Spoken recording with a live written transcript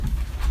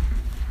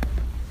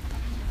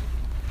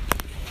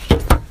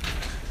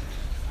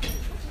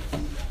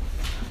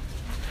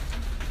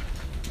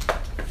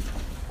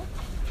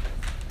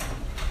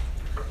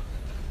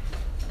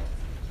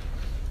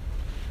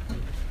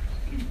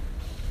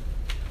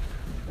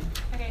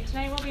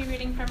Tonight we'll be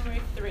reading from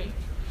Ruth 3.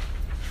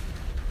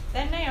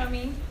 Then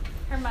Naomi,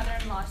 her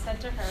mother-in-law,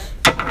 said to her,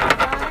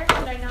 "Daughter,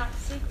 should I not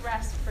seek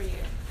rest for you,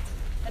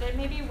 that it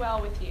may be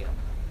well with you?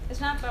 Is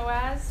not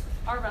Boaz,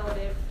 our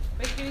relative,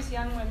 with whose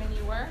young women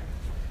you were?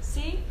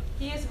 See,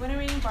 he is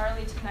winnowing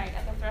barley tonight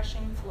at the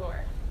threshing floor.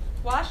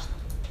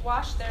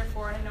 Wash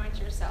therefore and anoint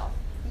yourself,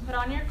 and put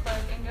on your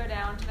cloak and go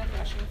down to the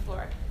threshing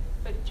floor.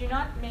 But do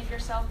not make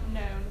yourself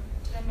known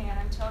to the man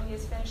until he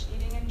has finished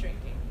eating and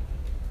drinking.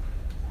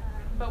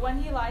 But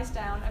when he lies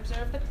down,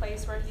 observe the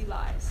place where he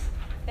lies.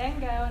 Then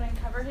go and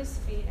uncover his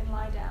feet and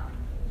lie down,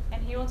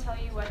 and he will tell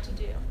you what to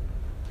do."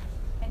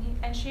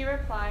 And she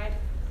replied,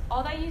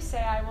 "All that you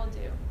say I will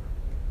do."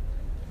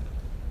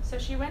 So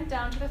she went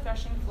down to the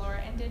threshing floor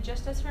and did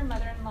just as her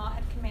mother-in-law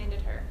had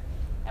commanded her.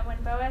 And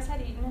when Boaz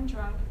had eaten and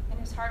drunk, and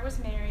his heart was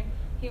merry,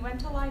 he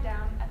went to lie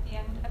down at the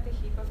end of the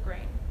heap of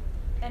grain.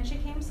 Then she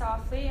came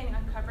softly and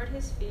uncovered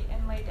his feet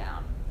and lay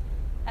down.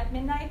 At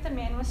midnight the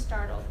man was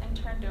startled and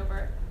turned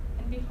over,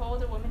 and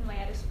behold, a woman lay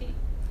at his feet.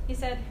 He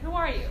said, "Who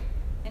are you?"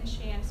 And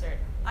she answered,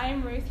 "I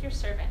am Ruth, your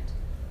servant.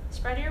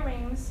 Spread your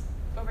wings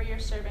over your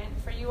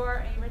servant, for you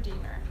are a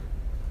redeemer."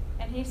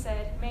 And he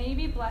said, "May you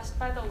be blessed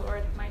by the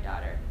Lord, my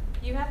daughter.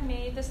 You have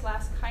made this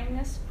last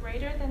kindness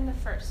greater than the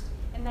first,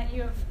 in that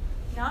you have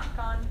not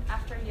gone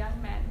after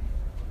young men,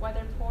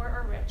 whether poor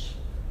or rich.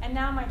 And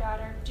now, my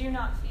daughter, do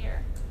not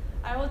fear.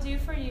 I will do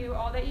for you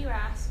all that you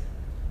ask,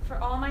 for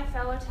all my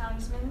fellow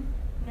townsmen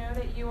know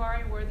that you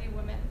are a worthy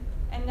woman.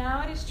 And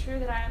now it is true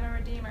that I am a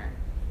redeemer,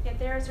 yet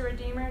there is a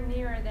redeemer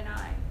nearer than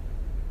I.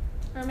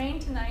 Remain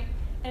tonight,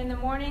 and in the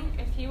morning,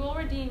 if he will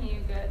redeem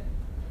you, good,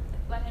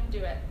 let him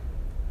do it.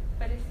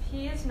 But if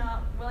he is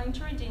not willing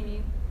to redeem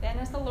you, then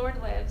as the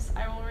Lord lives,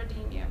 I will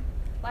redeem you.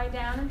 Lie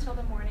down until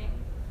the morning."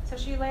 So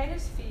she lay at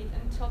his feet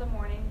until the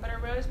morning, but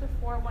arose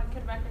before one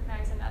could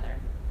recognize another.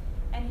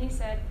 And he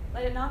said,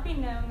 "Let it not be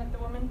known that the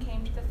woman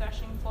came to the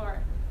threshing floor."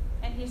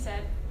 And he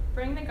said,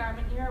 "Bring the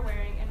garment you are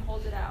wearing and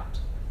hold it out."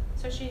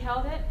 So she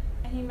held it,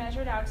 and he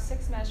measured out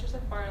 6 measures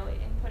of barley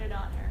and put it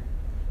on her.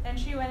 Then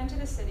she went into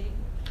the city,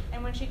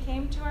 and when she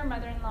came to her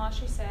mother-in-law,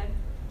 she said,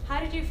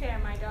 "How did you fare,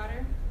 my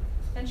daughter?"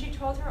 Then she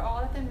told her all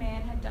that the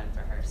man had done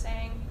for her,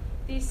 saying,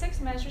 "These 6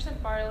 measures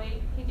of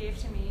barley he gave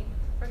to me,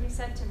 for he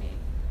said to me,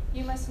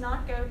 'You must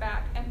not go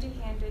back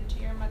empty-handed to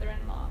your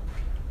mother-in-law.'"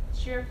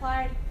 She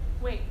replied,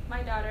 "Wait,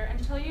 my daughter,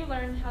 until you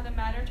learn how the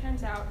matter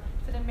turns out,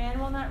 for the man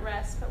will not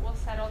rest, but will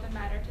settle the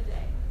matter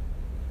today."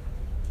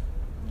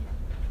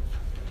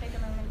 Take a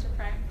moment to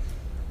pray.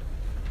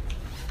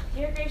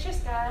 Dear gracious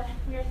God,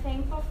 we are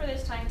thankful for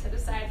this time set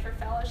aside for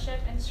fellowship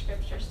and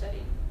scripture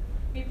study.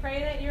 We pray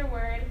that your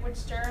word would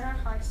stir in our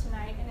hearts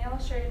tonight and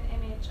illustrate an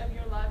image of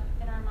your love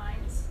in our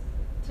minds.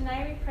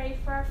 Tonight we pray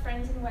for our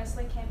friends in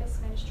Wesley Campus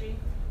Ministry.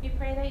 We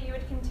pray that you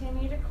would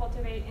continue to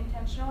cultivate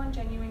intentional and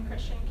genuine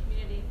Christian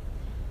community.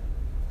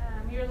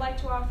 We would like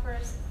to offer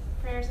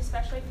prayers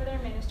especially for their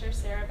minister,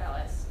 Sarah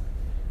Bellis.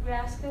 We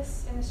ask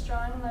this in the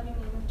strong and loving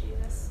name of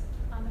Jesus.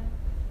 Amen.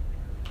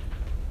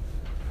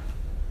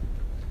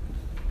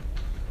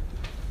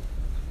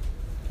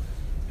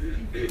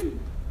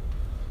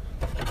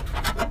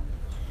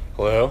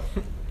 Hello.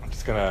 I'm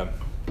just gonna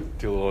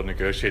do a little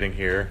negotiating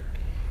here.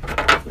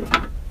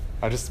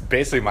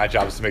 Basically my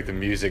job is to make the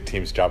music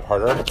team's job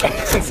harder.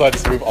 So I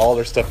just move all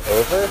their stuff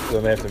over, so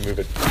then they have to move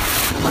it.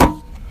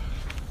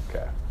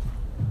 Okay.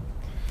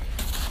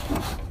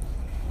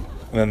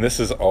 And then this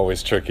is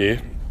always tricky.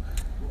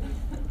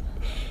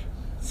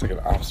 It's like an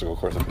obstacle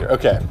course up here.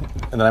 Okay.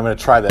 And then I'm gonna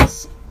try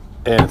this,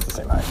 and it's the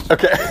same height.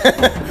 Okay.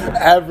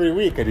 Every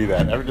week I do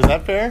that. Is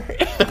that fair?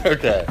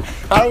 Okay.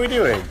 How are we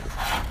doing?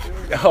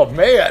 Oh,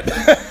 man.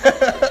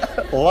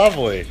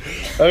 Lovely.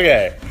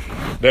 Okay.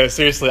 No,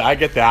 seriously, I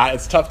get that.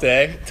 It's a tough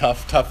day.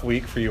 Tough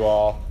week for you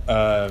all.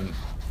 I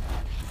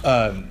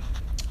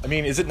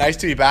mean, is it nice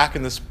to be back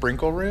in the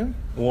sprinkle room?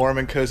 Warm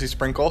and cozy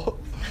sprinkle?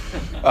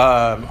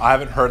 I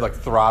haven't heard like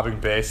throbbing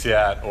bass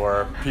yet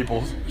or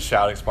people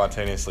shouting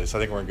spontaneously, so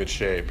I think we're in good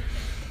shape.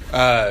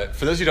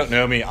 For those who don't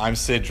know me, I'm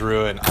Sid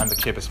Drew, and I'm the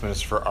campus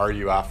minister for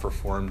RUF,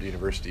 Reformed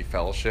University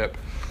Fellowship.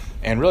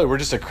 And really, we're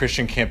just a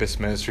Christian campus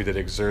ministry that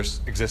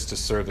exists to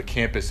serve the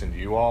campus and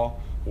you all,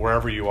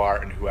 wherever you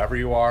are and whoever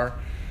you are.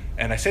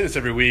 And I say this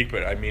every week,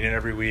 but I mean it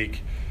every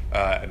week.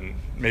 And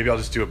maybe I'll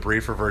just do a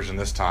briefer version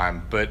this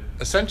time. But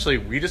essentially,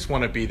 we just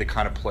want to be the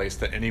kind of place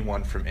that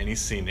anyone from any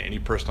scene, any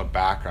personal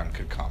background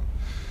could come.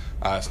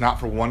 It's not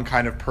for one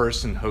kind of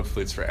person.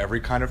 Hopefully, it's for every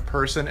kind of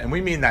person. And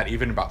we mean that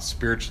even about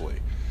spiritually.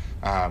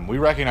 We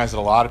recognize that a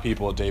lot of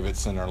people at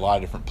Davidson are in a lot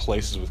of different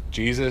places with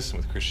Jesus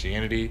and with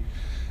Christianity.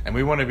 And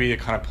we want to be the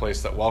kind of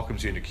place that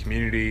welcomes you into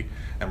community.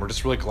 And we're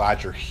just really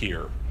glad you're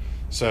here.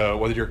 So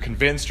whether you're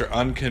convinced or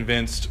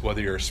unconvinced,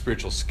 whether you're a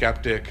spiritual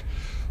skeptic,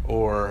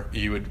 or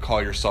you would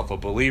call yourself a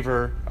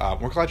believer,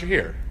 we're glad you're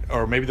here.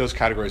 Or maybe those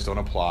categories don't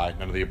apply.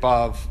 None of the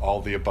above, all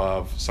of the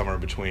above, somewhere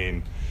in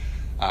between.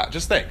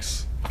 Just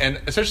thanks.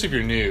 And especially if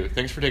you're new,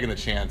 thanks for taking the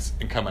chance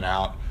and coming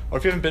out. Or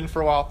if you haven't been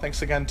for a while,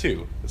 thanks again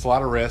too. It's a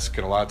lot of risk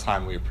and a lot of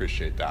time. We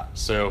appreciate that.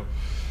 So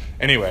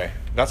anyway,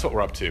 that's what we're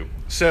up to.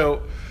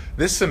 So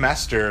This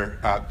semester,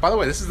 by the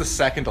way, this is the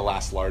second to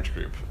last large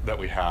group that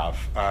we have.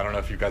 I don't know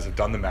if you guys have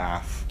done the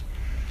math.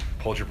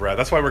 Hold your breath.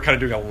 That's why we're kind of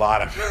doing a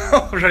lot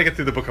of, we're trying to get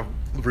through the book of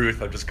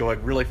Ruth. I'm just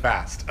going really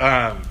fast.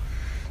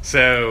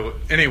 So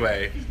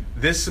anyway,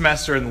 this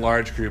semester in the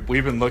large group,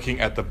 we've been looking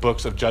at the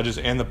books of Judges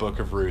and the book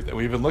of Ruth, and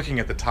we've been looking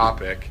at the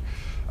topic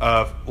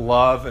of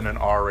love in an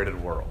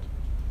R-rated world.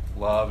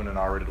 Love in an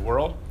R-rated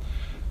world.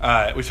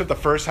 We spent the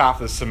first half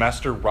of the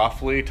semester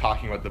roughly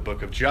talking about the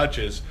book of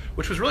Judges,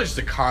 which was really just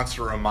a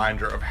constant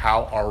reminder of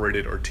how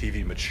R-rated or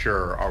TV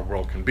mature our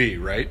world can be,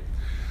 right?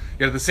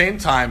 Yet at the same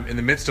time, in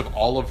the midst of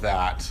all of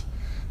that,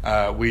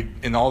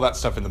 in all that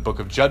stuff in the book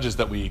of Judges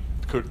the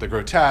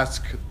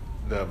grotesque,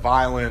 the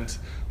violent,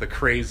 the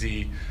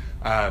crazy,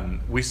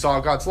 we saw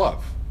God's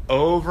love.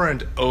 Over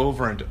and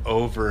over and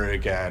over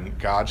again,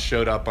 God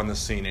showed up on the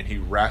scene and he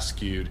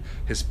rescued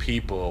his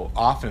people,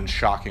 often in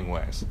shocking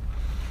ways.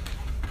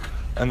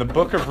 And the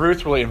book of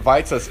Ruth really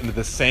invites us into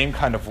the same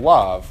kind of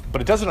love, but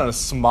it does it on a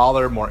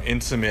smaller, more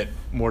intimate,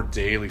 more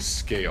daily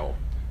scale.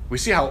 We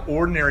see how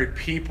ordinary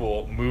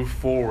people move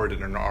forward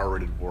in an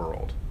R-rated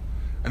world.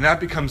 And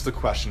that becomes the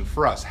question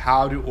for us.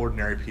 How do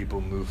ordinary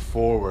people move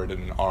forward in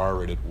an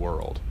R-rated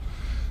world?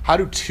 How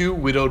do two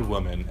widowed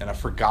women and a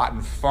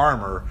forgotten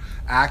farmer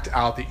act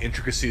out the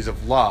intricacies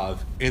of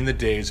love in the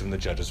days when the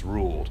judges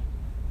ruled?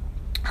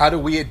 How do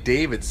we at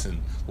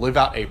Davidson live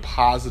out a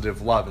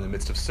positive love in the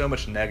midst of so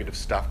much negative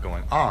stuff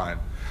going on?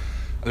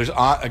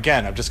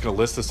 Again, I'm just going to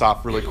list this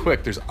off really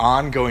quick. There's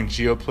ongoing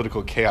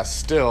geopolitical chaos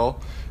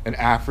still in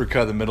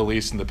Africa, the Middle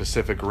East, and the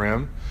Pacific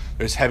Rim.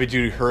 There's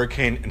heavy-duty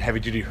hurricane and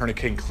heavy-duty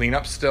hurricane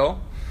cleanup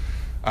still.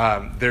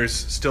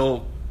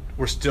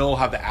 We still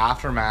have the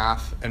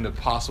aftermath and the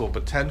possible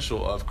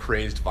potential of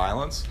crazed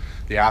violence.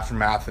 The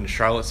aftermath in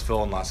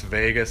Charlottesville and Las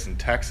Vegas and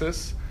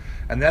Texas.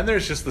 And then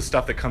there's just the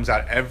stuff that comes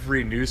out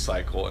every news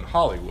cycle in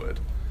Hollywood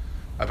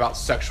about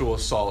sexual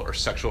assault or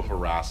sexual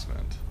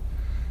harassment.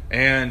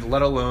 And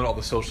let alone all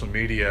the social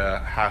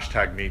media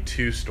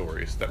 #MeToo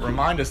stories that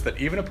remind us that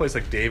even a place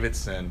like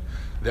Davidson,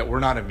 that we're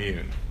not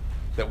immune,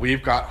 that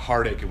we've got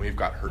heartache and we've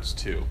got hurts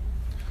too,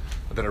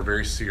 that are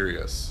very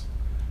serious.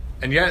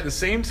 And yet at the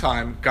same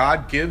time,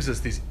 God gives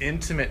us these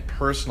intimate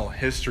personal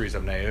histories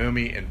of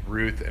Naomi and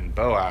Ruth and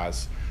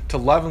Boaz to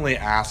lovingly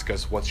ask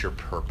us, what's your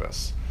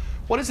purpose?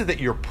 What is it that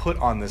you're put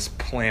on this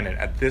planet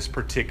at this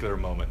particular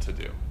moment to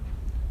do?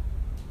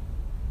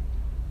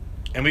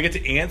 And we get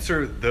to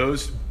answer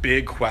those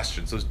big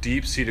questions, those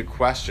deep-seated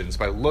questions,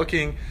 by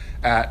looking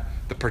at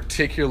the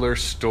particular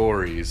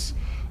stories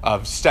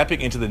of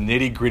stepping into the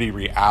nitty-gritty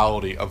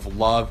reality of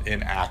love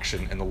in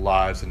action in the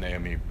lives of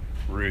Naomi,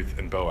 Ruth,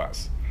 and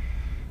Boaz.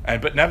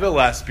 But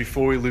nevertheless,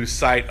 before we lose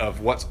sight of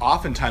what's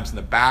oftentimes in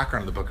the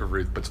background of the book of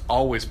Ruth, but it's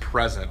always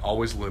present,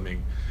 always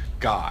looming,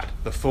 God.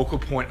 The focal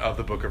point of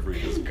the book of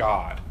Ruth is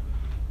God.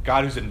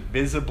 God who's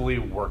invisibly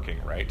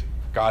working, right?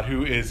 God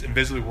who is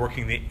invisibly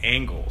working the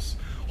angles,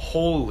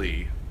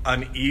 wholly,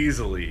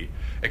 uneasily,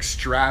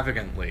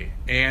 extravagantly,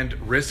 and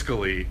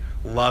riskily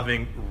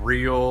loving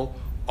real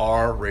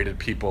R-rated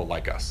people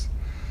like us,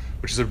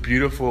 which is a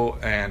beautiful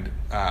and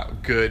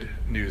good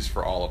news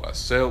for all of us.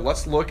 So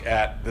let's look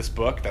at this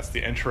book. That's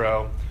the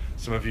intro.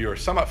 Some of you are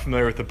somewhat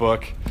familiar with the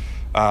book,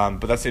 but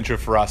that's the intro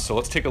for us. So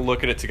let's take a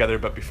look at it together.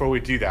 But before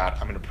we do that,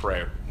 I'm going to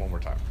pray one more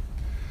time.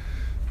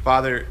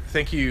 Father,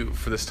 thank you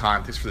for this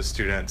time. Thanks for the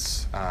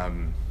students.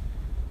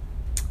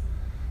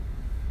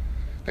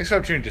 Thanks for the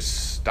opportunity to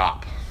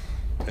stop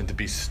and to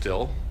be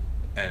still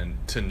and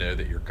to know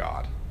that you're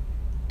God.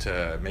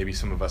 Maybe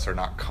some of us are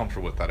not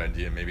comfortable with that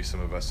idea. Maybe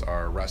some of us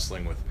are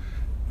wrestling with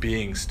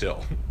being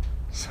still.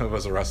 Some of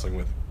us are wrestling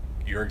with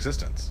your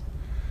existence.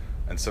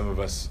 And some of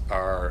us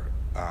are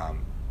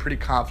pretty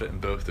confident in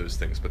both those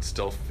things, but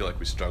still feel like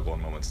we struggle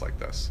in moments like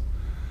this.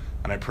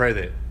 And I pray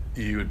that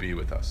you would be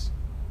with us,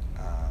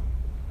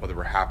 whether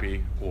we're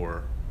happy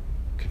or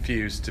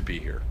confused to be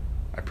here.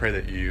 I pray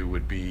that you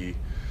would be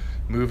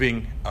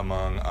moving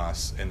among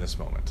us in this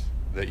moment,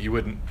 that you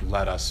wouldn't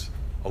let us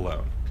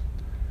alone,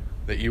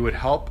 that you would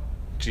help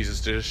Jesus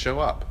to just show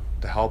up,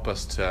 to help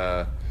us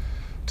to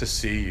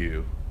see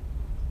you,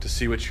 to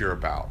see what you're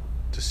about,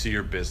 to see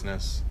your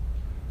business,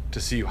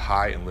 to see you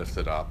high and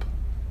lifted up,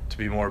 to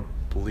be more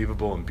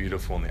believable and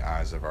beautiful in the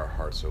eyes of our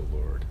hearts, O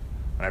Lord.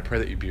 And I pray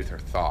that you be with our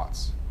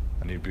thoughts,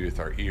 and you be with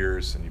our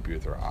ears, and you be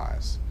with our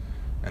eyes,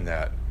 and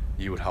that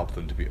you would help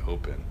them to be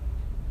open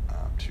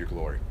to your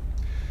glory.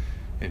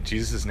 In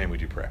Jesus' name we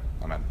do pray.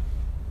 Amen.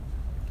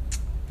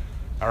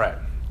 All right.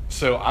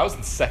 So I was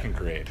in second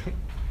grade.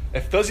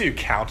 If those of you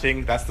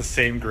counting, that's the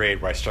same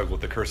grade where I struggled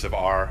with the cursive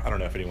R. I don't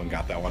know if anyone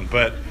got that one,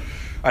 but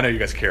I know you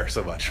guys care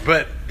so much.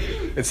 But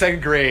in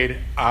second grade,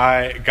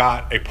 I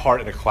got a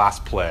part in a class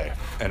play,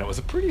 and it was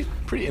a pretty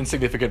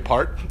insignificant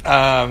part.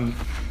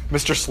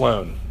 Mr.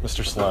 Sloan.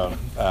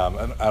 I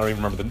don't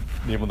even remember the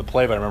name of the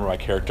play, but I remember my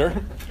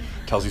character.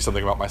 Tells you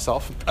something about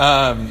myself.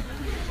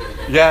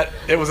 Yet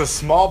it was a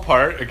small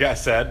part, like I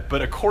said,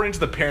 but according to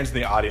the parents in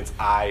the audience,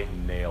 I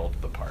nailed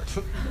the part.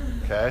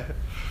 Okay?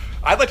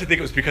 I'd like to think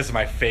it was because of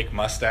my fake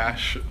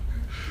mustache,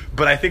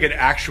 but I think in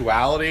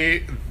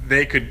actuality,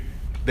 they could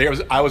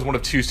I was one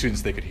of 2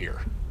 students they could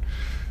hear.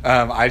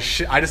 I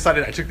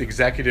decided, I took the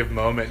executive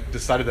moment,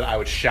 decided that I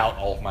would shout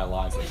all of my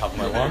lines at the top of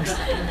my lungs,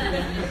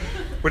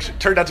 which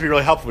turned out to be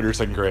really helpful when you were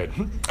 2nd grade.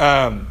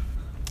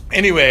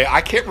 Anyway,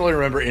 I can't really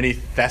remember any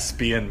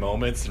thespian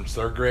moments in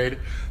 3rd grade,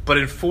 but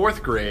in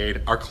 4th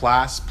grade, our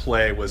class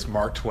play was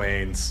Mark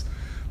Twain's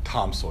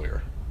Tom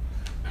Sawyer.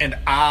 And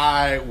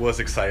I was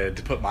excited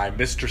to put my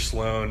Mr.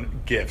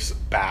 Sloan gifts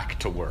back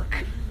to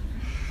work.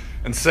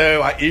 And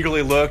so I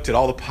eagerly looked at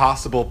all the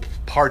possible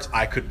parts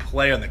I could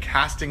play on the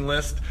casting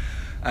list,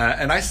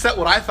 and I set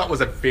what I thought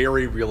was a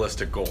very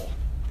realistic goal,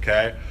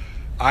 okay?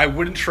 I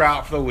wouldn't try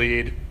out for the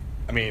lead.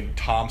 I mean,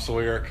 Tom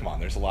Sawyer, come on,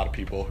 there's a lot of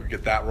people who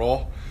get that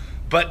role.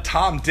 But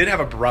Tom did have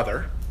a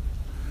brother,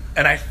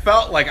 and I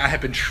felt like I had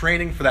been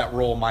training for that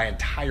role my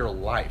entire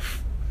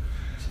life.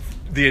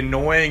 The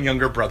annoying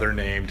younger brother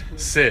named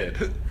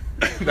Sid.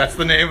 That's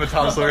the name of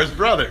Tom Sawyer's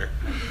brother.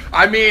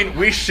 I mean,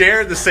 we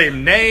shared the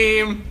same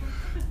name.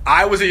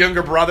 I was a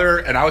younger brother,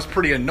 and I was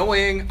pretty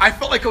annoying. I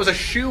felt like it was a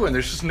shoo-in.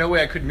 There's just no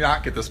way I could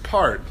not get this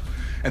part.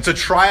 And so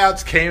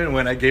tryouts came and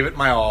went. I gave it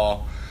my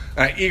all,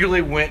 and I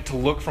eagerly went to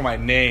look for my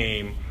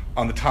name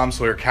on the Tom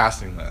Sawyer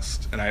casting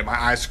list. And my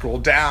eyes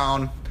scrolled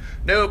down.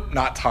 Nope,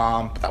 not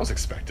Tom. But that was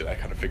expected. I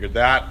kind of figured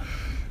that.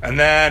 And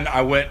then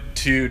I went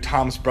to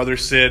Tom's brother,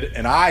 Sid,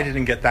 and I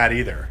didn't get that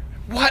either.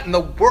 What in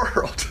the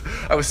world?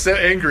 I was so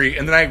angry.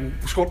 And then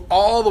I scrolled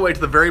all the way to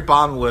the very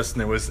bottom of the list, and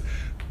there was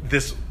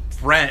this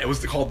friend. It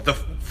was called the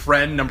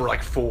friend number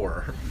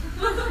 4.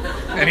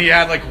 And he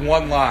had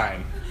one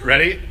line.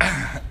 Ready?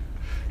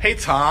 Hey,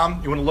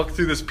 Tom, you want to look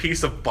through this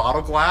piece of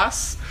bottle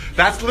glass?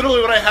 That's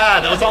literally what I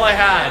had. That was all I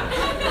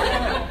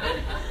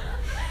had.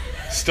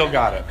 Still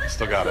got it.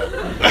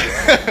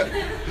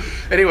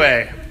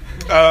 Anyway,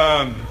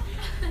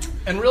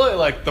 and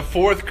really, the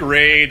 4th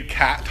grade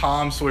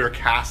Tom Sawyer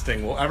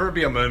casting will ever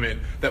be a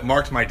moment that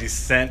marked my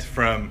descent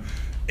from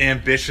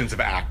ambitions of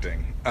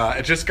acting.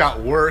 It just got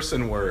worse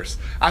and worse.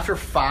 After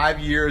 5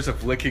 years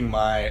of licking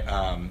my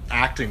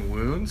acting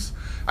wounds,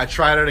 I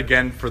tried it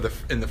again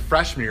in the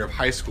freshman year of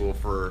high school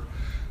for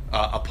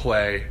a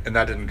play, and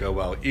that didn't go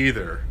well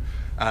either.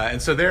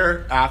 And so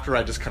thereafter,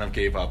 I just kind of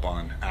gave up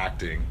on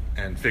acting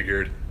and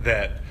figured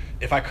that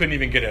if I couldn't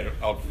even get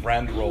a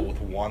friend role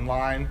with one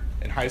line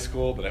in high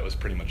school, that it was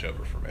pretty much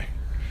over for me.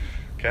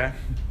 Okay?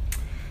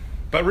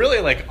 But really,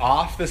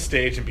 off the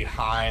stage and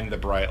behind the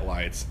bright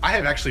lights, I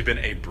have actually been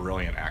a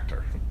brilliant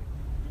actor.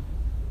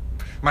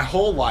 My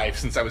whole life,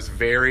 since I was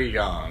very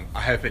young,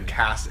 I have been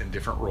cast in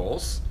different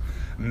roles,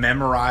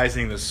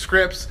 memorizing the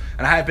scripts,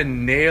 and I have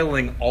been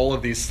nailing all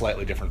of these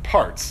slightly different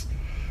parts.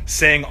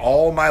 Saying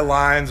all my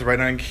lines right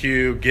on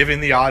cue,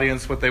 giving the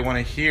audience what they want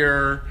to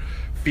hear,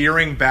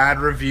 fearing bad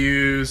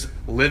reviews,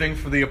 living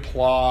for the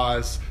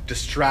applause,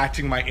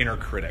 distracting my inner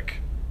critic.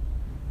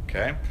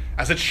 Okay?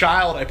 As a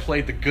child, I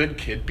played the good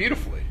kid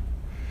beautifully.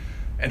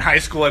 In high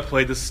school, I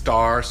played the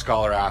star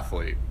scholar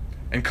athlete.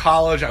 In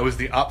college, I was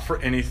the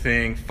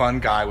up-for-anything fun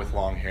guy with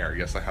long hair.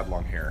 Yes, I had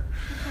long hair.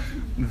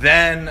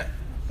 Then,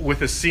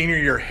 with a senior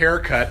year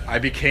haircut, I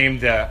became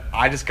the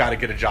I just got to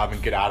get a job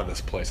and get out of this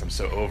place. I'm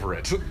so over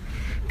it.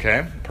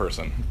 Okay?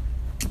 Person.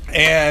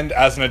 And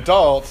as an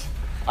adult,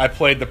 I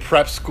played the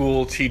prep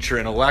school teacher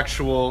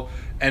intellectual.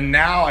 And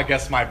now, I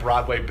guess my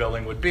Broadway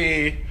billing would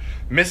be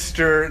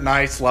Mr.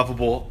 Nice,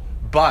 Lovable,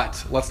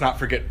 but let's not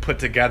forget put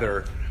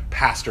together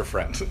pastor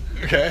friend.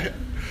 Okay?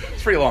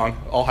 It's pretty long,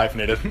 all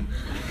hyphenated.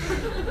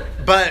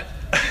 But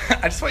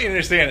I just want you to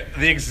understand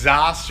the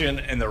exhaustion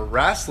and the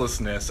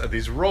restlessness of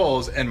these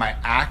roles and my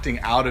acting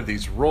out of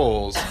these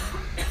roles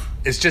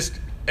is just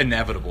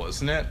inevitable,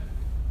 isn't it?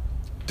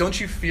 Don't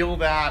you feel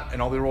that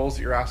in all the roles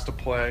that you're asked to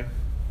play?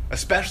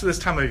 Especially this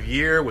time of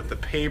year with the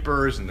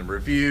papers and the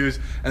reviews,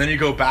 and then you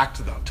go back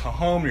to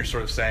home, and you're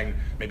sort of saying,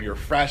 maybe you're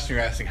fresh, and you're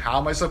asking, how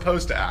am I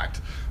supposed to act?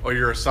 Or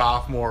you're a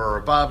sophomore or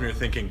above, and you're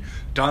thinking,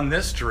 done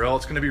this drill,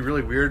 it's going to be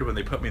really weird when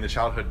they put me in the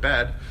childhood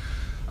bed.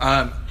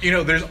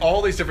 There's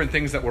all these different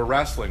things that we're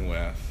wrestling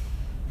with.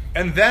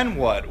 And then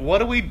what? What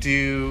do we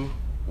do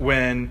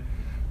when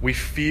we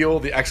feel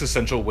the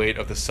existential weight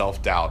of the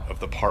self-doubt of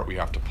the part we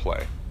have to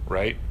play,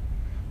 right?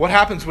 What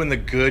happens when the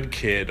good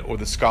kid or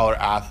the scholar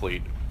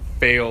athlete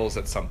fails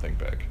at something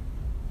big?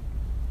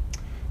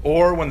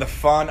 Or when the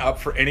fun, up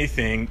for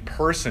anything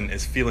person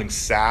is feeling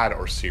sad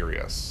or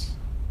serious?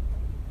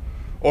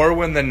 Or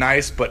when the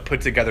nice but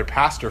put together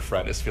pastor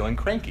friend is feeling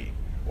cranky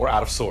or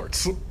out of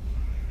sorts?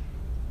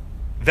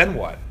 Then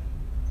what?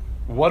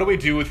 What do we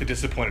do with a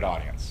disappointed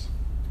audience?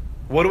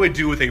 What do we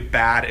do with a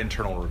bad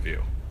internal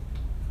review?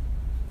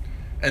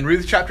 In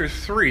Ruth chapter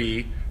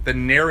 3, the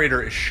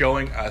narrator is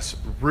showing us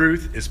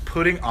Ruth is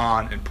putting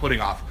on and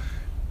putting off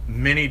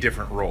many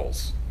different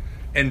roles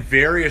and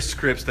various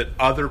scripts that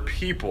other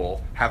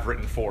people have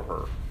written for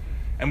her.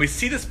 And we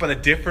see this by the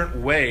different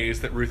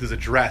ways that Ruth is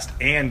addressed,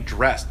 and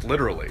dressed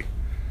literally.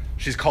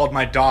 She's called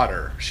my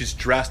daughter. She's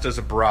dressed as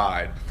a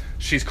bride.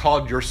 She's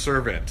called your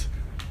servant,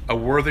 a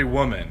worthy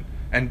woman,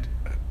 and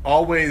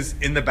always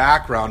in the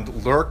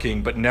background,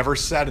 lurking, but never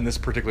said in this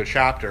particular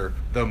chapter,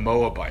 the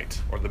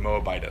Moabite or the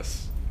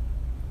Moabitess.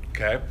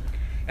 Okay?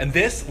 And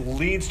this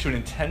leads to an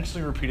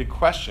intentionally repeated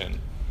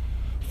question,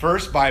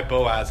 first by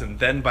Boaz and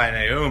then by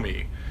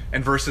Naomi,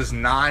 in verses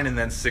 9 and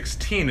then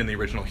 16 in the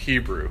original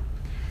Hebrew.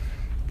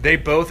 They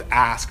both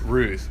ask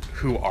Ruth,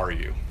 "Who are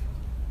you?"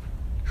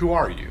 Who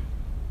are you?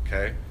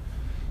 Okay?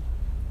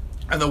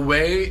 And the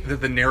way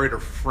that the narrator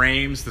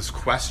frames this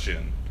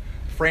question,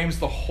 frames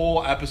the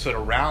whole episode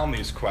around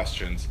these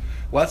questions,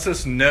 lets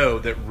us know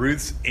that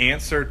Ruth's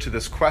answer to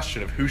this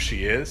question of who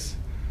she is,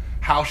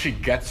 how she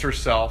gets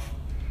herself,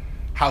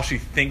 how she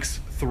thinks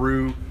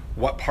through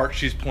what part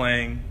she's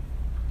playing,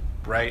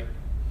 right?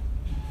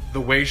 The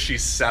way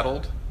she's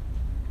settled,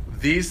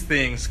 these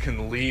things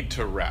can lead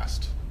to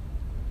rest.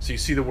 So you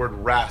see the word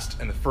rest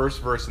in the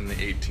first verse and the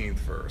 18th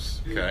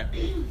verse, okay?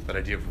 That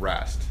idea of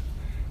rest.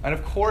 And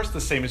of course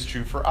the same is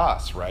true for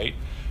us, right?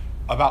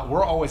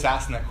 We're always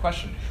asking that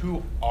question,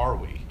 who are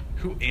we?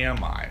 Who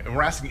am I? And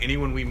we're asking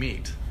anyone we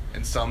meet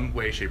in some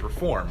way, shape, or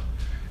form.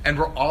 And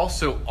we're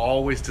also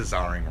always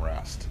desiring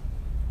rest.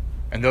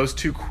 And those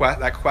two,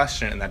 that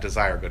question and that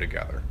desire go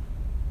together.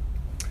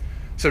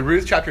 So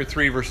Ruth chapter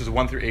 3, verses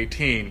 1 through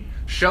 18,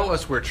 show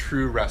us where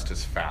true rest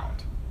is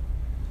found.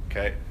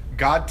 Okay?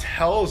 God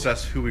tells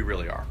us who we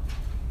really are.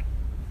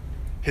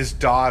 His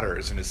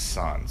daughters and his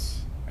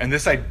sons. And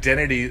this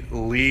identity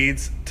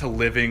leads to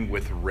living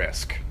with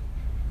risk.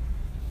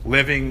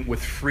 Living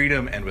with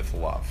freedom and with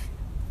love.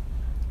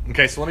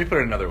 Okay, so let me put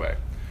it another way.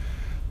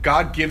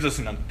 God gives us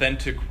an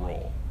authentic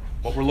role.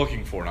 What we're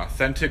looking for, an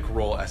authentic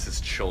role as his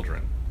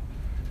children.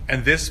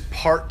 And this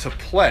part to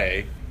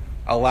play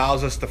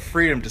allows us the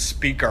freedom to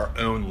speak our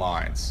own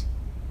lines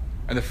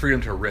and the freedom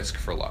to risk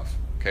for love.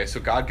 Okay, so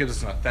God gives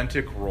us an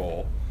authentic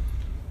role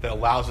that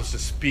allows us to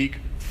speak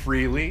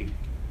freely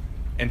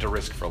and to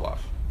risk for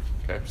love.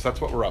 Okay, so that's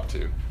what we're up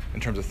to in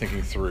terms of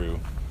thinking through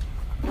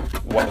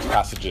what this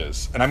passage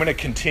is. And I'm going to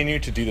continue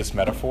to do this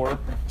metaphor.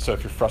 So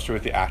if you're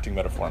frustrated with the acting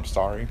metaphor, I'm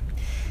sorry.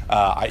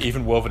 I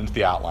even wove it into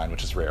the outline,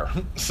 which is rare.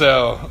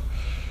 So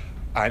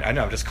I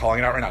know, I'm just calling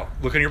it out right now.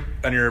 Look on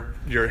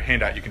your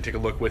handout. You can take a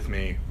look with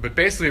me. But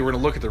basically, we're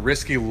going to look at the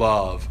risky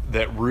love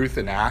that Ruth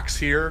enacts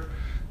here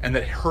and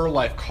that her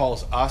life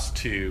calls us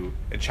to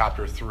in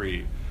chapter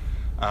 3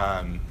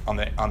 on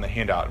the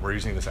handout. We're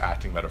using this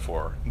acting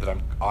metaphor that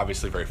I'm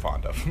obviously very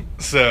fond of.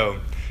 So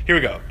here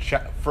we go.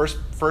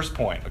 First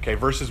point, okay,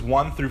 verses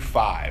 1 through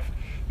 5.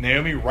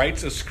 Naomi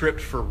writes a script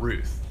for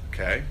Ruth,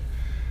 okay?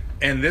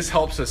 And this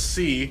helps us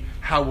see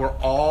how we're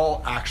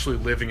all actually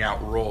living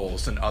out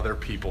roles in other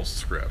people's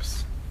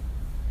scripts.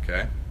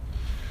 Okay?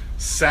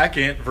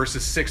 Second,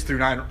 verses 6 through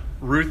 9,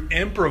 Ruth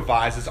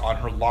improvises on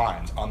her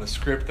lines, on the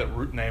script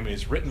that Naomi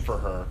has written for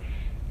her,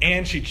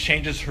 and she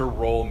changes her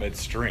role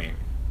midstream.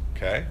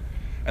 Okay?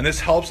 And this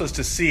helps us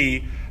to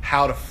see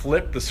how to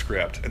flip the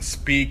script and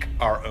speak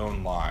our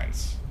own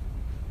lines.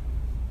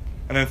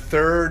 And then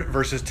third,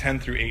 verses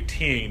 10 through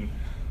 18,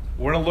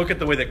 we're going to look at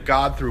the way that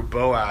God, through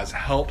Boaz,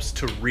 helps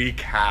to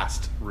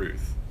recast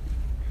Ruth.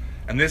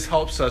 And this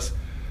helps us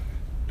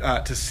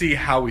to see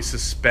how we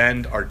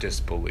suspend our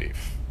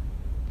disbelief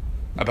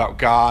about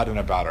God and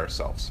about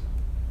ourselves.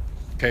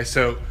 Okay,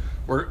 so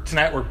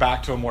tonight we're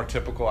back to a more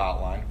typical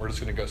outline. We're just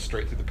going to go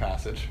straight through the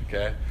passage,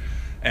 okay?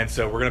 And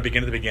so we're going to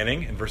begin at the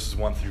beginning in verses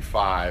 1 through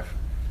 5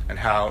 and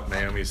how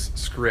Naomi's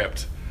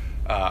script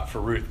for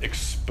Ruth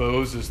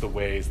exposes the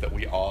ways that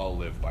we all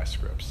live by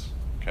scripts,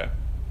 okay?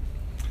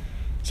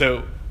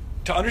 So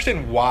to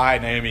understand why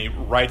Naomi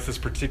writes this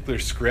particular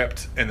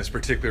script and this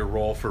particular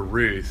role for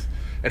Ruth,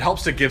 it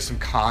helps to give some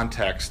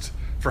context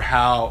for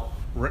how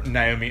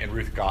Naomi and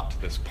Ruth got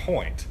to this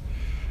point.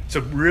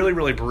 So really,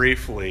 really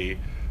briefly,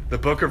 the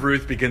book of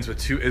Ruth begins with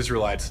two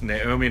Israelites,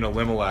 Naomi and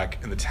Elimelech,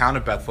 in the town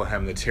of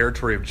Bethlehem, the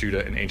territory of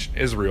Judah in ancient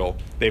Israel.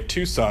 They have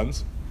two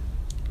sons,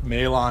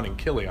 Mahlon and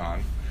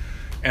Chilion,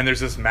 and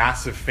there's this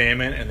massive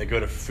famine, and they go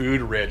to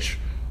food-rich,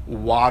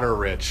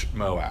 water-rich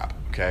Moab,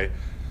 okay?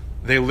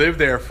 They live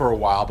there for a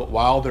while, but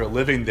while they're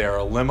living there,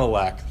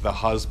 Elimelech, the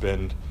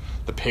husband,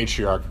 the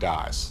patriarch,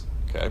 dies,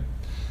 okay?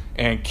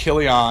 And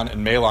Chilion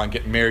and Mahlon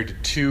get married to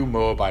two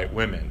Moabite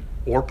women,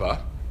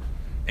 Orpah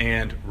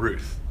and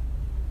Ruth.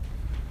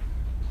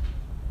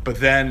 But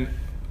then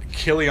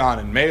Chilion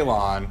and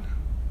Mahlon,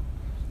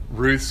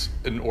 Ruth's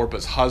and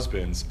Orpah's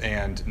husbands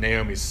and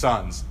Naomi's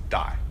sons,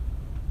 die,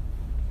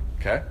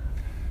 okay?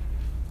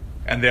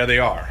 And there they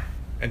are.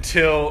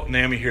 Until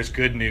Naomi hears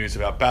good news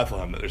about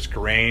Bethlehem, that there's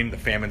grain, the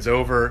famine's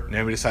over.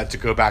 Naomi decides to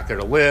go back there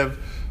to live.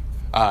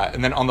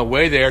 And then on the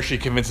way there, she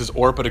convinces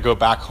Orpah to go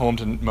back home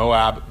to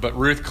Moab, but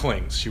Ruth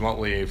clings. She won't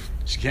leave.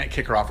 She can't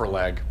kick her off her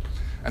leg.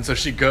 And so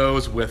she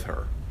goes with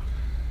her.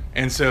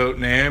 And so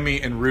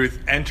Naomi and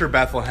Ruth enter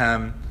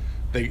Bethlehem.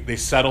 They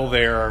settle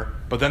there,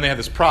 but then they have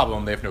this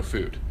problem. They have no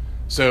food.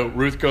 So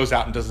Ruth goes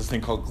out and does this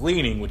thing called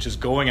gleaning, which is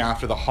going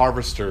after the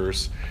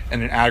harvesters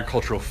in an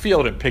agricultural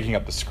field and picking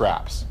up the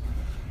scraps.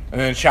 And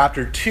then in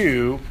chapter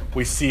 2,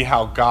 we see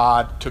how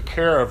God took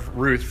care of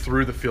Ruth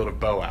through the field of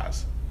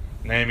Boaz,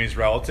 Naomi's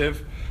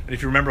relative. And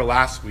if you remember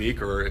last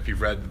week, or if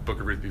you've read the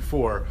book of Ruth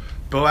before,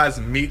 Boaz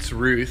meets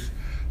Ruth,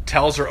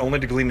 tells her only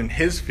to glean in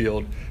his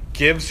field,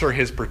 gives her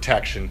his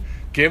protection,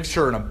 gives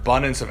her an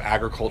abundance of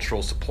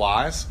agricultural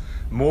supplies,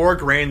 more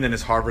grain than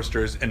his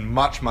harvesters, and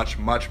much, much,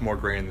 much more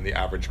grain than the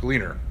average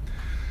gleaner.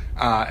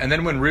 And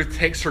then when Ruth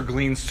takes her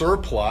gleaned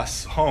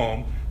surplus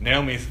home,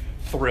 Naomi's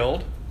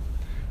thrilled.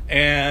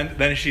 And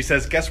then she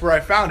says, guess where I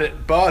found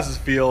it? Boaz's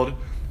field.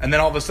 And then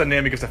all of a sudden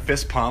Naomi gives a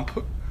fist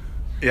pump.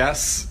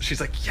 Yes. She's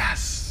like,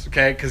 yes.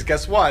 Okay, because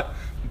guess what?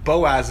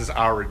 Boaz is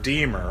our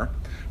redeemer,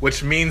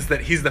 which means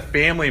that he's the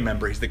family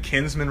member. He's the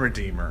kinsman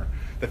redeemer,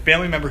 the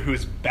family member who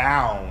is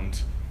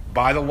bound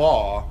by the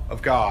law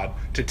of God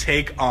to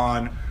take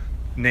on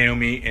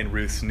Naomi and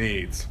Ruth's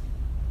needs.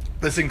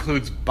 This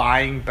includes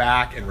buying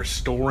back and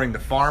restoring the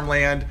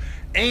farmland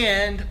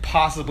and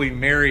possibly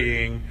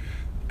marrying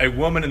a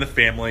woman in the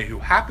family who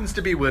happens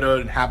to be widowed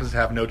and happens to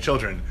have no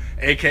children,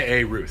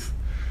 aka Ruth.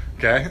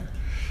 Okay?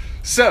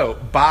 So,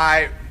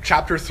 by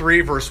chapter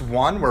 3, verse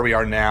 1, where we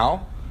are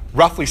now,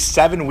 roughly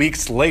 7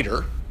 weeks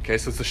later, okay,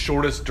 so it's the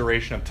shortest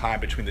duration of time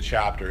between the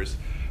chapters,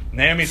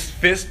 Naomi's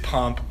fist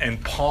pump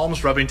and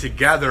palms rubbing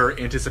together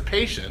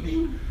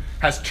anticipation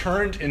has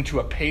turned into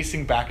a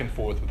pacing back and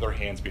forth with her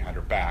hands behind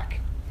her back.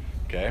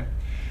 Okay?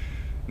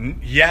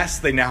 Yes,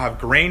 they now have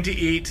grain to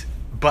eat,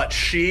 but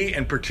she,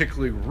 and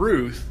particularly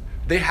Ruth,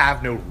 they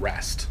have no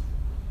rest.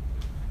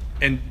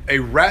 And a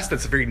rest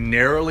that's very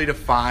narrowly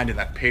defined in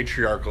that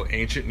patriarchal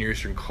ancient Near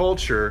Eastern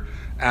culture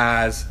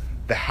as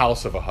the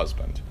house of a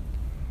husband.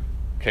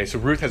 Okay, so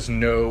Ruth has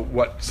no,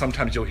 what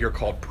sometimes you'll hear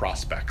called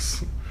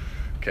prospects.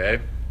 Okay?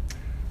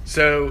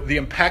 So the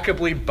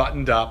impeccably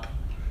buttoned up,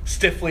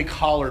 stiffly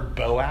collared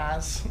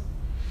Boaz,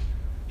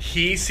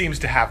 he seems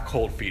to have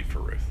cold feet for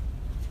Ruth.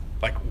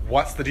 Like,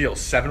 what's the deal?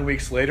 7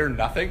 weeks later,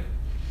 nothing?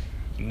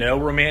 No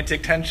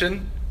romantic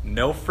tension?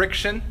 No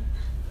friction?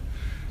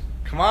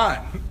 Come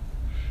on.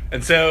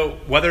 And so,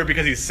 whether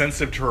because he's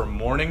sensitive to her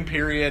mourning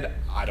period,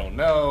 I don't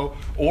know,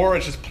 or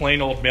it's just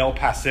plain old male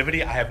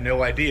passivity, I have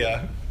no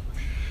idea.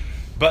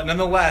 But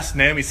nonetheless,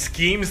 Naomi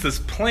schemes this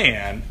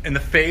plan in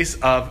the face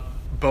of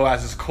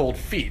Boaz's cold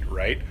feet,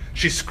 right?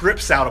 She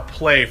scripts out a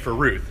play for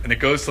Ruth, and it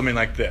goes something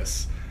like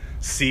this.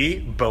 See,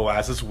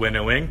 Boaz is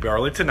winnowing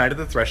barley tonight at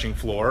the threshing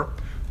floor.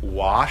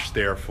 Wash,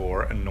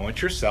 therefore,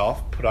 anoint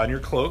yourself, put on your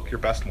cloak, your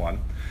best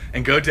one,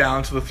 and go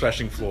down to the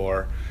threshing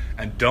floor,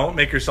 and don't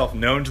make yourself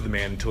known to the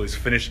man until he's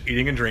finished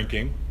eating and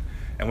drinking.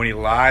 And when he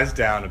lies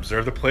down,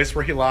 observe the place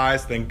where he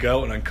lies, then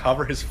go and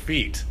uncover his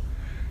feet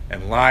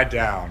and lie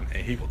down,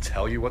 and he will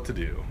tell you what to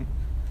do.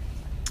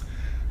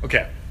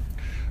 Okay.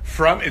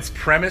 From its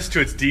premise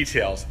to its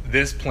details,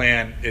 this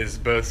plan is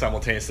both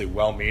simultaneously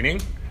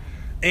well-meaning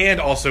and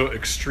also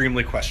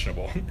extremely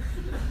questionable.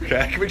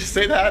 Okay, can we just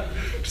say that?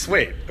 Just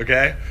wait,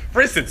 okay?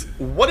 For instance,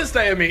 what does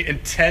Naomi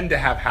intend to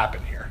have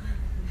happen here?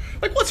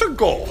 Like, what's her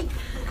goal?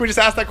 Can we just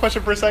ask that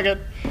question for a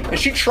second? Is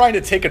she trying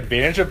to take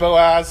advantage of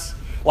Boaz?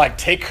 Like,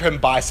 take him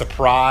by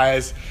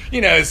surprise?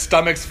 You know, his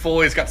stomach's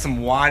full, he's got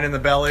some wine in the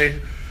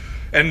belly.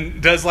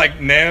 And does,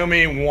 like,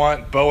 Naomi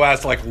want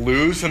Boaz to, like,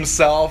 lose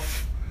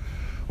himself?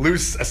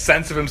 Lose a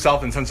sense of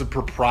himself and sense of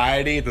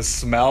propriety, the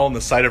smell and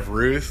the sight of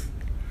Ruth?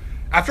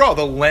 After all,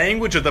 the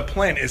language of the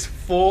plan is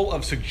full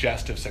of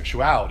suggestive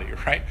sexuality,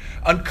 right?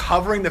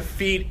 Uncovering the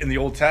feet in the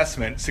Old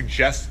Testament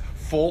suggests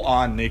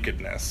full-on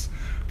nakedness.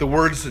 The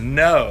words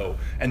no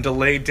and to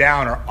lay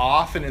down are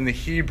often in the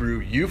Hebrew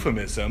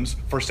euphemisms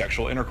for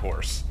sexual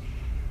intercourse.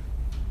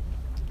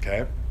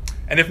 Okay?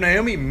 And if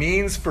Naomi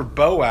means for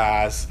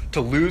Boaz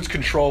to lose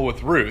control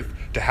with Ruth,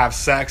 to have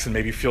sex and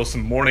maybe feel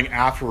some mourning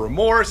after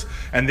remorse,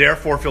 and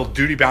therefore feel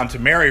duty-bound to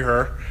marry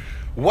her,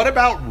 what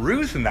about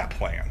Ruth in that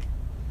plan?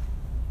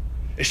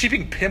 Is she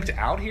being pimped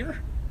out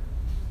here?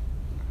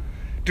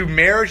 Do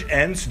marriage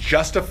ends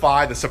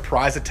justify the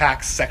surprise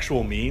attack's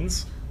sexual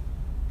means?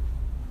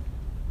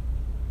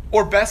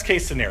 Or best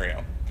case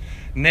scenario,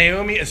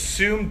 Naomi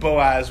assumed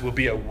Boaz will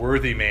be a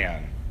worthy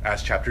man,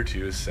 as chapter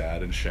 2 has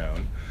said and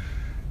shown,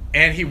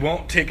 and he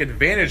won't take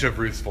advantage of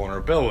Ruth's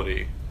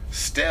vulnerability.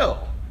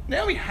 Still,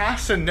 Naomi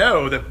has to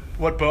know that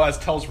what Boaz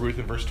tells Ruth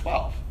in verse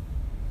 12.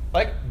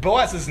 Like,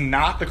 Boaz is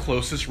not the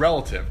closest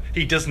relative.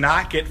 He does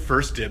not get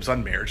first dibs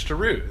on marriage to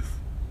Ruth.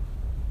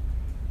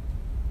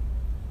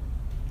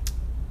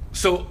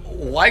 So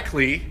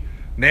likely,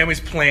 Naomi's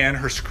plan,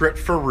 her script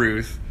for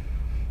Ruth,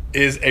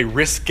 is a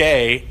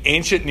risque,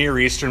 ancient Near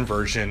Eastern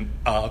version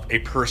of a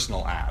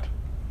personal ad.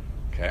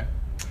 Okay?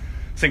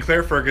 St.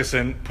 Clair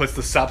Ferguson puts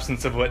the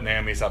substance of what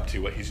Naomi's up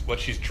to, what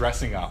she's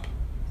dressing up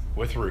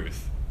with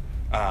Ruth,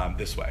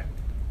 this way.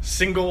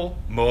 Single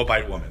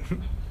Moabite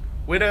woman,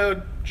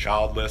 widowed,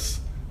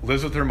 childless,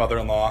 lives with her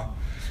mother-in-law,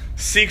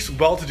 seeks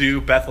well-to-do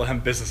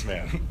Bethlehem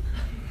businessman,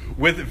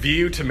 with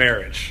view to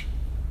marriage,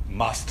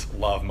 must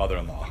love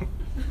mother-in-law.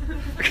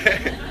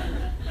 Okay?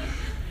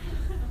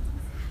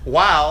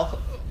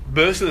 While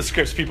most of the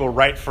scripts people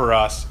write for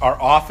us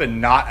are often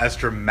not as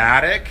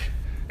dramatic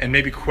and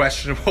maybe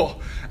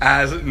questionable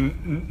as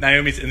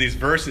Naomi's in these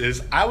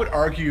verses, I would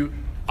argue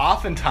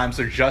oftentimes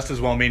they're just as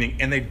well-meaning,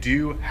 and they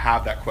do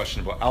have that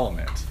questionable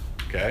element.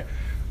 Okay?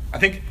 I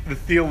think the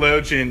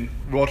theologian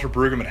Walter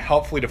Brueggemann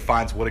helpfully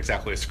defines what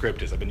exactly a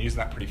script is. I've been using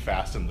that pretty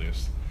fast and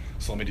loose,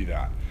 so let me do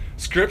that.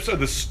 Scripts are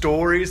the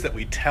stories that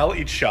we tell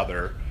each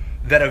other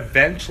that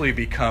eventually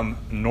become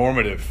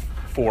normative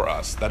for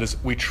us. That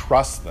is, we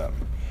trust them.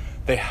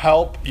 They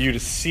help you to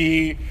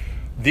see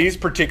these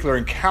particular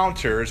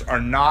encounters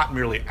are not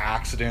merely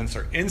accidents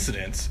or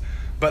incidents,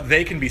 but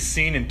they can be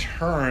seen in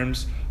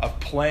terms of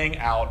playing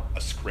out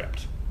a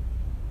script.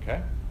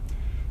 Okay?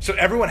 So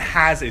everyone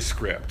has a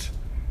script,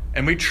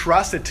 and we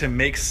trust it to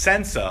make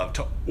sense of,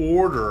 to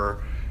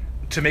order,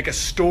 to make a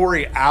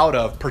story out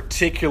of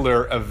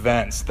particular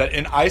events that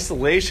in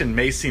isolation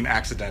may seem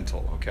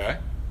accidental, okay?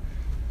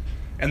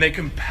 And they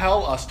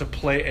compel us to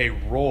play a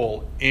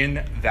role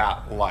in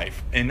that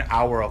life, in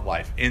our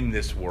life, in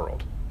this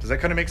world. Does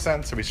that kind of make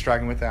sense? Are we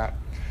struggling with that?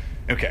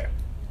 Okay.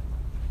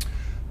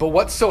 But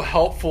what's so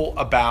helpful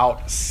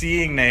about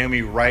seeing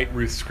Naomi write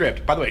Ruth's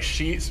script? By the way,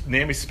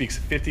 Naomi speaks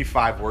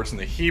 55 words in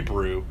the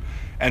Hebrew,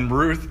 and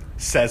Ruth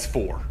says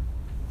 4.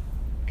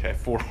 Okay,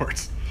 4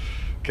 words.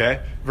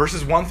 Okay,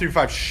 verses 1 through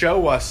 5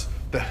 show us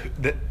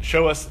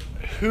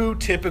who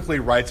typically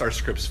writes our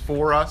scripts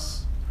for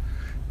us,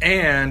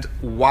 and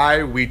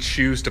why we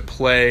choose to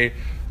play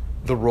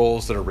the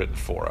roles that are written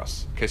for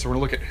us. Okay, so we're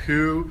going to look at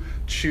who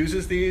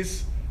chooses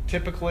these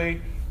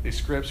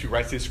scripts, who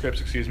writes these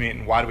scripts,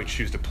 and why do we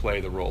choose to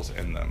play the roles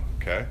in them,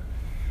 okay?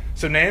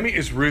 So Naomi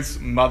is Ruth's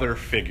mother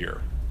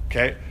figure,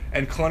 okay?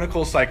 And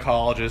clinical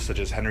psychologists such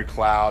as Henry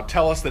Cloud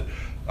tell us that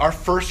our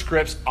first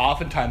scripts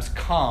oftentimes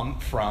come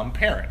from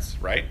parents,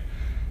 right?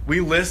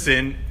 We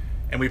listen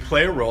and we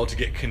play a role to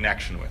get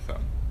connection with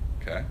them,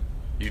 okay?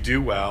 You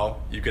do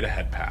well, you get a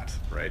head pat,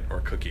 right? Or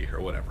a cookie or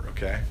whatever,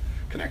 okay?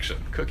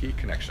 Cookie,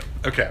 connection.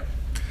 Okay.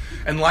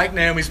 And like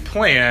Naomi's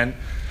plan,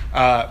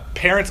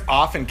 parents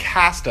often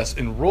cast us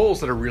in roles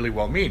that are really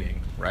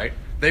well-meaning, right?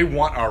 They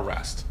want our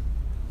rest.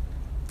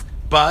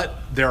 But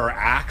there are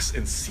acts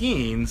and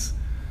scenes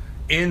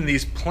in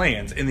these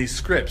plans, in these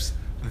scripts,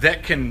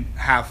 that can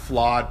have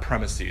flawed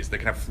premises, that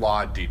can have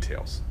flawed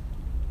details,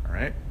 all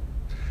right?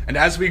 And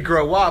as we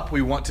grow up,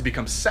 we want to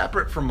become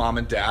separate from mom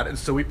and dad, and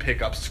so we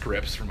pick up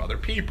scripts from other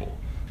people,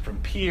 from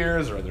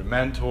peers or other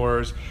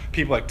mentors,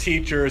 people like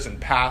teachers and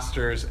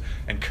pastors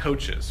and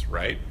coaches,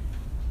 right?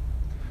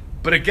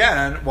 But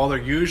again, while they're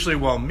usually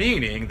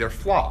well-meaning, they're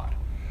flawed.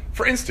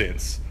 For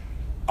instance,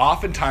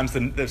 oftentimes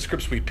the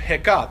scripts we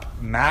pick up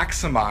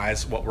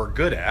maximize what we're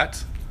good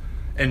at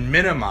and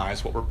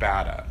minimize what we're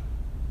bad at,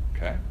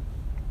 okay?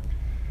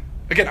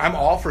 Again, I'm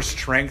all for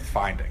strength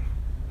finding,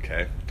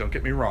 okay? Don't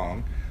get me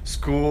wrong.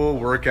 School,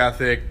 work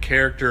ethic,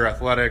 character,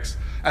 athletics,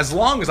 as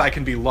long as I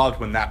can be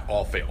loved when that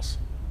all fails,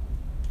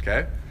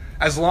 okay?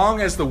 As long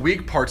as the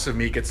weak parts of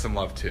me get some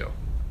love too.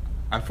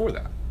 I'm for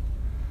that.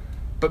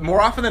 But more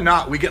often than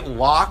not, we get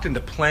locked into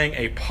playing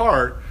a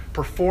part,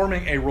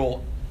 performing a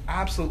role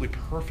absolutely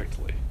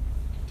perfectly.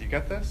 Do you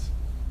get this?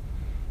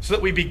 So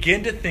that we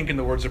begin to think, in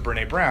the words of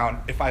Brené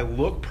Brown, if I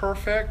look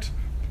perfect,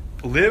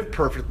 live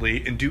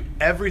perfectly, and do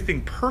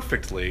everything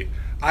perfectly,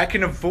 I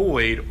can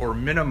avoid or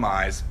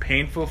minimize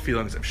painful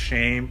feelings of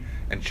shame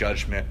and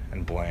judgment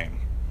and blame.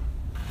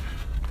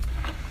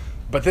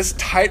 But this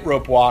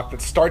tightrope walk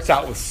that starts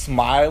out with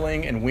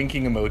smiling and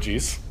winking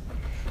emojis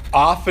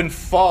often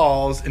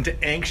falls into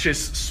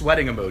anxious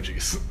sweating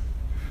emojis.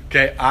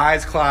 Okay,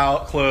 eyes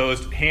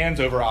closed,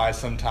 hands over eyes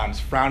sometimes,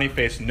 frowny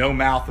face, no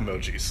mouth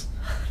emojis.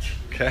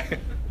 Okay?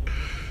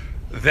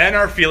 Then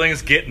our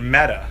feelings get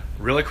meta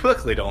really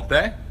quickly, don't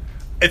they?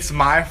 It's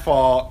my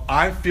fault.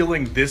 I'm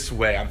feeling this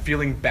way. I'm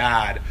feeling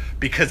bad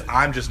because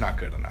I'm just not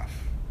good enough.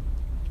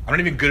 I'm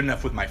not even good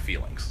enough with my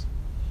feelings.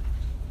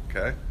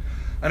 Okay?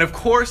 And of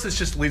course, this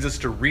just leads us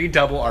to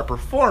redouble our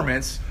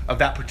performance of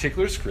that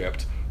particular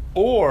script,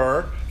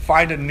 or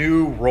find a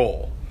new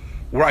role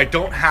where I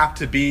don't have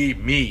to be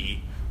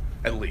me,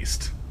 at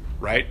least,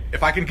 right?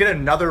 If I can get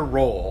another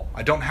role,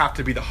 I don't have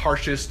to be the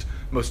harshest,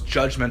 most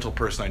judgmental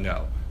person I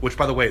know, which,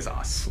 by the way, is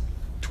us,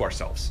 to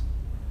ourselves.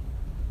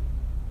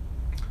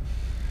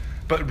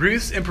 But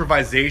Ruth's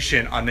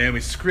improvisation on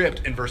Naomi's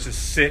script in verses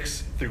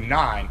 6 through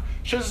 9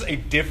 shows us a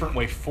different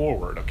way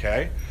forward,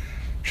 okay?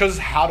 Shows us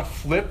how to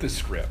flip the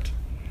script,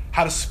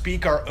 how to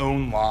speak our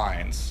own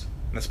lines.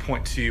 And that's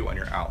point 2 on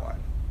your outline.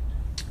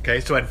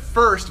 Okay, so at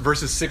first,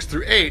 verses 6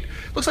 through 8, it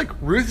looks like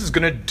Ruth is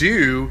going to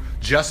do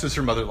just as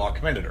her mother-in-law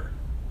commanded her.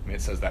 I mean,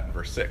 it says that in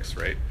verse 6,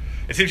 right?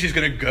 It seems she's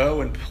going to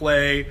go and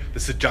play the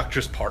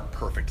seductress part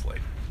perfectly.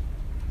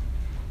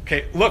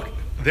 Okay, look,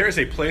 there is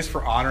a place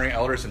for honoring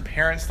elders and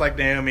parents like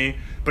Naomi,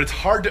 but it's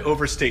hard to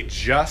overstate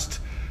just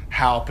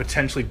how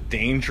potentially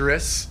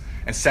dangerous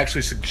and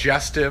sexually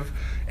suggestive,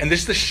 and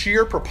this is the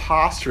sheer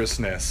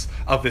preposterousness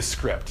of this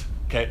script.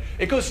 Okay,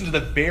 it goes into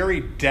the very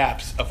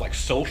depths of like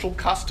social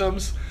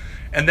customs,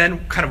 and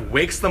then kind of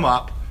wakes them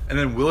up, and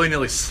then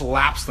willy-nilly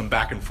slaps them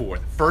back and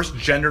forth. First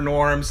gender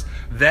norms,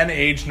 then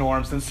age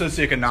norms, then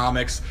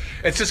socioeconomics.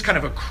 It's just kind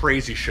of a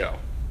crazy show.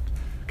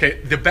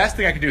 Okay, the best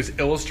thing I can do is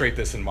illustrate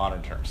this in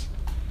modern terms.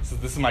 So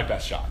this is my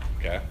best shot,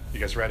 okay? You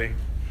guys ready?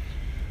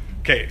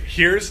 Okay,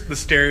 here's the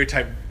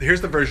stereotype.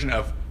 Here's the version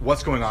of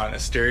what's going on in a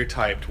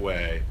stereotyped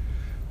way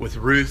with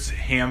Ruth's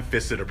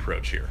ham-fisted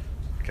approach here,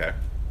 okay?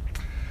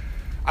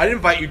 I'd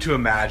invite you to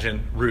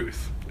imagine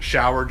Ruth.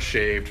 showered,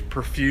 shaved,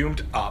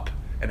 perfumed up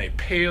in a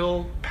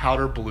pale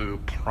powder blue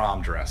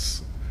prom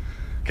dress.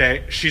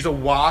 Okay, she's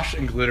awash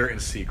in glitter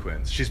and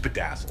sequins. She's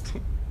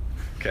bedazzled.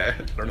 Okay,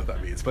 I don't know what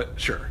that means, but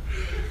sure.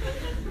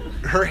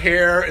 Her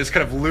hair is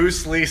kind of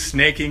loosely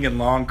snaking in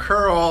long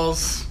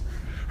curls.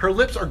 Her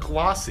lips are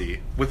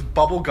glossy with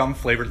bubblegum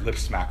flavored Lip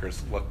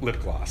Smackers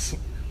lip gloss.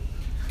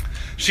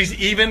 She's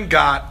even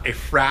got a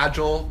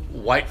fragile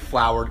white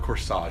flowered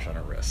corsage on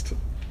her wrist.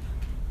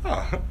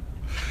 Huh.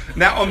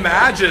 Now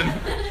imagine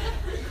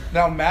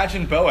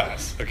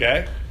Boaz,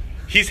 okay?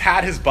 He's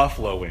had his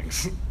buffalo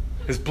wings,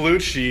 his blue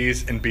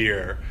cheese and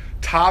beer,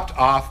 topped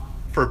off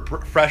for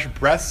fresh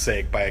breath's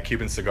sake by a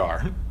Cuban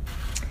cigar.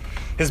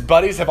 His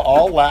buddies have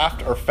all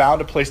laughed or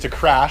found a place to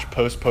crash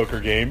post-poker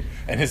game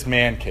in his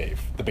man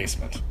cave, the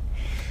basement.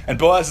 And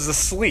Boaz is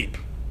asleep,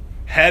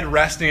 head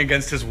resting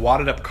against his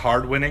wadded-up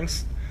card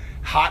winnings,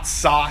 hot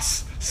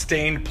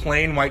sauce-stained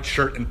plain white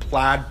shirt and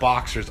plaid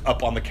boxers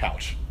up on the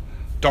couch.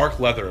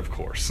 Dark leather, of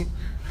course.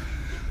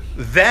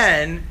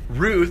 Then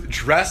Ruth,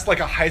 dressed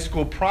like a high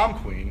school prom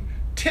queen,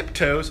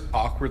 tiptoes,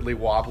 awkwardly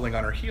wobbling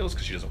on her heels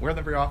because she doesn't wear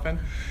them very often,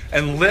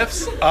 and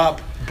lifts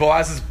up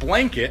Boaz's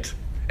blanket,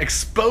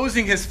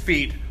 exposing his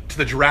feet to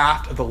the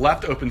draft of the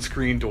left open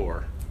screen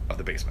door of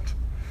the basement.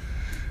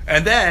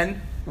 And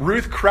then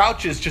Ruth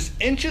crouches just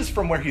inches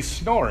from where he's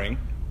snoring,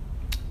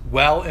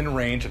 well in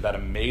range of that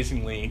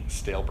amazingly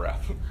stale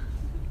breath,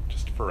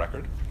 just for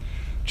record,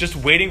 just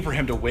waiting for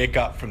him to wake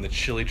up from the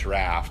chilly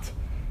draft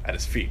at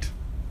his feet.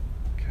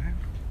 Okay?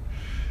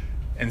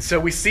 And so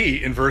we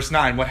see in verse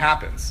 9 what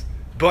happens.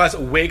 Boaz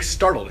awakes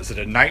startled. Is it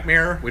a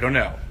nightmare? We don't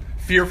know.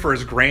 Fear for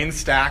his grain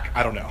stack?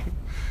 I don't know.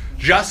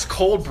 Just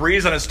cold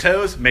breeze on his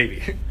toes?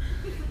 Maybe.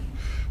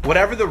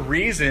 Whatever the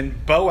reason,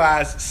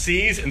 Boaz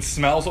sees and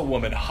smells a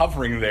woman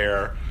hovering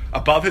there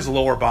above his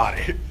lower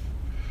body.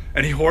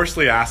 And he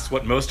hoarsely asks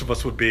what most of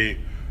us would be,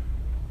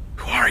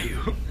 "Who are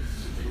you?"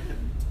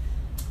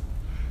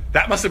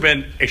 That must have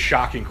been a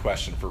shocking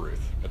question for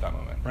Ruth at that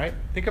moment, right?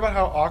 Think about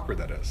how awkward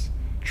that is.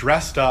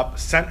 Dressed up,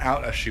 sent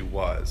out as she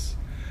was.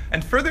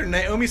 And further,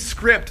 Naomi's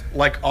script,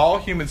 like all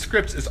human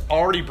scripts, is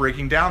already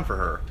breaking down for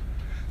her.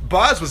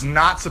 Boaz was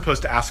not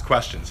supposed to ask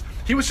questions.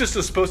 He was just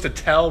supposed to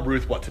tell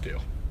Ruth what to do.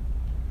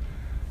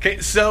 Okay,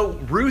 so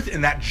Ruth,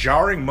 in that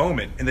jarring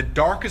moment, in the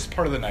darkest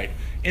part of the night,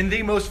 in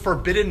the most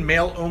forbidden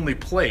male-only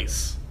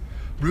place,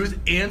 Ruth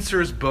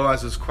answers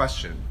Boaz's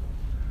question.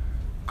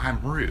 "I'm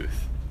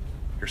Ruth,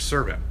 your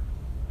servant."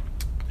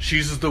 She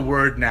uses the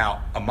word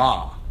now,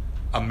 amah,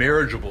 a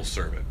marriageable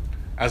servant,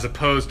 as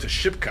opposed to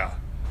shipka,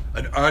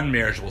 an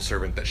unmarriageable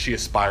servant that she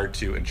aspired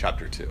to in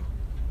chapter 2.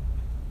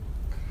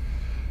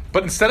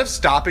 But instead of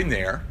stopping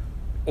there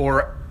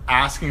or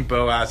asking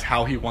Boaz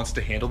how he wants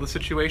to handle the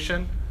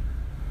situation,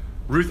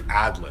 Ruth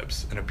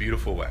ad-libs in a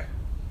beautiful way.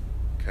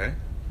 Okay?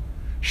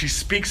 She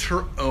speaks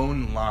her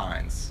own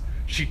lines.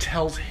 She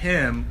tells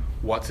him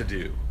what to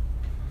do.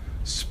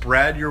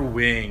 "Spread your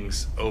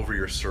wings over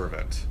your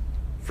servant,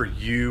 for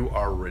you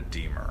are a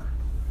redeemer."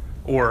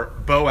 Or,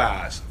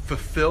 "Boaz,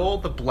 fulfill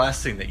the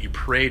blessing that you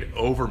prayed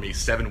over me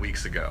 7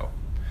 weeks ago.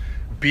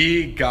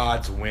 Be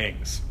God's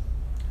wings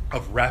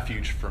of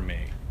refuge for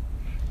me.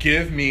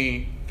 Give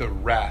me the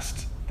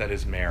rest that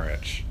is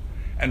marriage,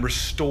 and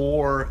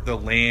restore the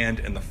land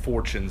and the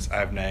fortunes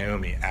of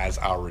Naomi as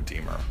our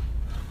redeemer."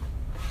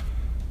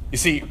 You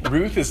see,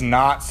 Ruth is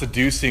not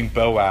seducing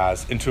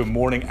Boaz into a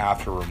mourning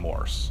after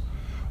remorse,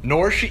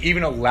 nor is she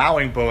even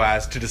allowing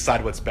Boaz to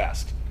decide what's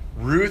best.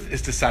 Ruth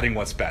is deciding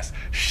what's best.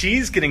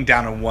 She's getting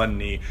down on one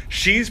knee.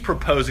 She's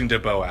proposing to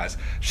Boaz.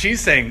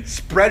 She's saying,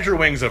 "Spread your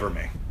wings over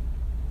me."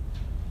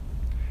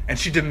 And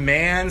she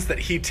demands that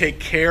he take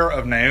care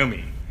of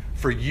Naomi,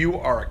 for you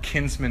are a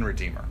kinsman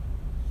redeemer.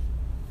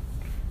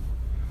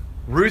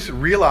 Ruth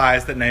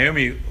realized that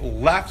Naomi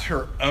left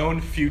her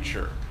own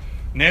future.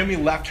 Naomi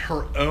left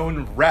her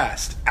own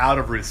rest out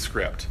of Ruth's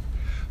script.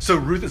 So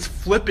Ruth is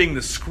flipping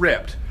the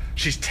script.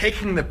 She's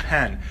taking the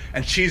pen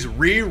and she's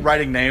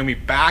rewriting Naomi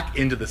back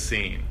into the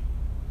scene.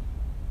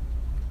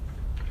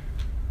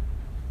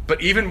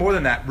 But even more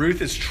than that,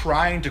 Ruth is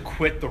trying to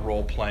quit the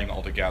role playing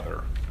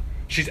altogether.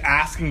 She's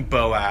asking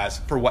Boaz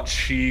for what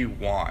she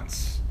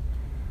wants.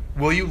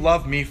 Will you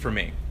love me for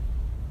me?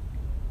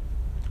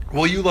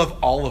 Will you love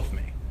all of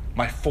me?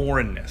 My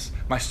foreignness,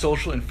 my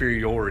social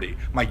inferiority,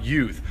 my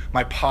youth,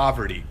 my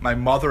poverty, my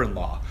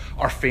mother-in-law,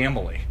 our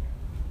family.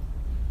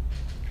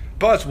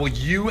 But will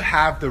you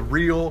have the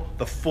real,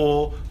 the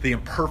full, the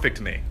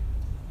imperfect me?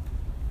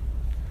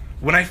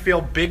 When I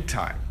fail big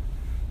time,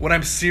 when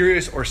I'm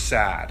serious or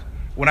sad,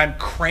 when I'm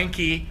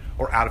cranky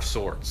or out of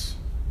sorts,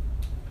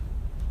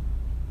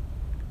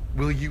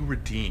 will you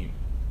redeem?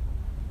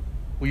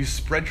 Will you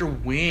spread your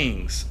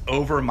wings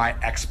over my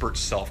expert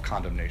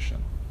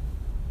self-condemnation?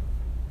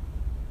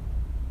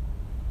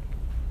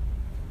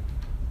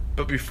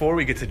 But before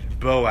we get to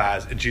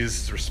Boaz and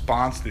Jesus'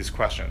 response to these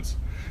questions,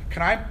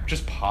 can I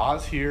just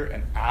pause here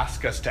and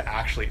ask us to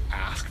actually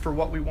ask for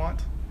what we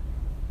want?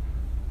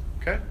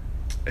 Okay?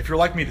 If you're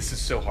like me, this is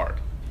so hard.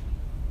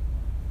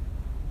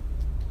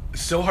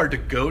 It's so hard to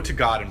go to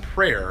God in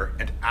prayer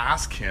and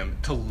ask him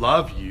to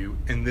love you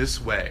in this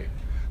way,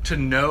 to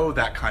know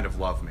that kind of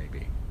love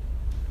maybe.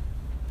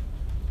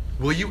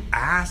 Will you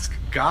ask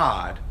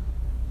God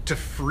to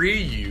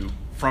free you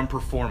from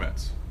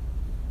performance,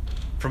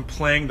 from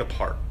playing the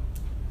part?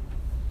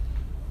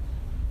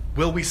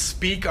 Will we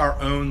speak our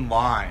own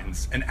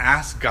lines and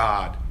ask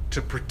God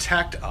to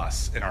protect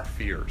us in our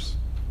fears?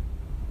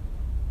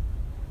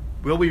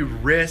 Will we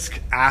risk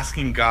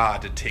asking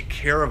God to take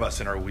care of us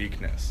in our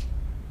weakness,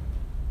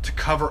 to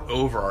cover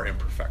over our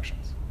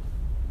imperfections?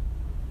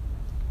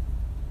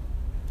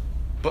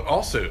 But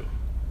also,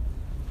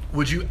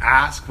 would you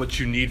ask what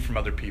you need from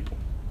other people,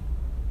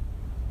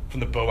 from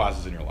the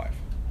Boazes in your life?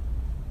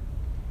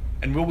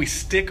 And will we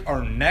stick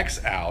our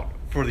necks out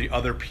for the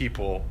other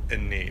people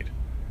in need,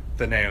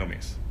 the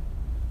Naomis?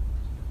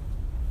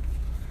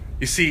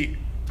 You see,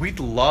 we'd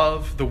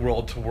love the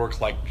world to work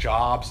like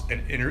jobs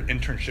and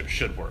internships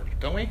should work,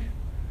 don't we?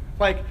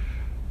 Like,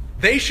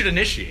 they should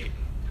initiate.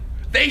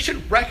 They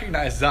should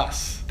recognize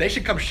us. They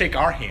should come shake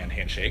our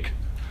handshake.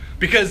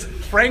 Because,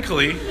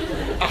 frankly,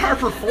 our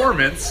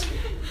performance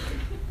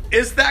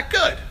is that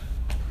good.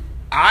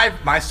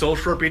 My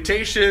social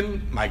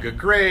reputation, my good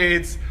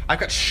grades, I've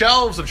got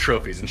shelves of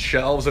trophies and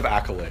shelves of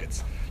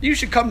accolades. You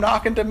should come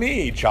knocking to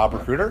me, job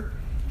recruiter,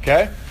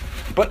 okay?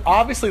 But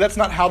obviously that's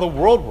not how the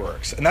world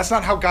works, and that's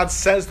not how God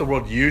says the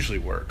world usually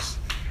works.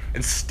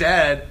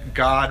 Instead,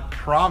 God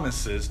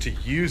promises to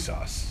use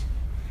us.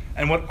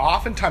 And what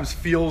oftentimes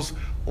feels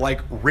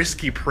like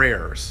risky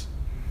prayers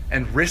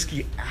and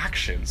risky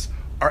actions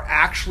are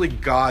actually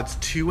God's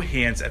two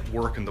hands at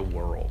work in the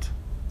world.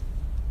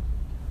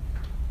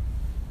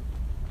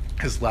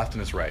 His left and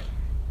his right.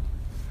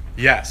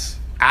 Yes,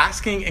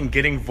 asking and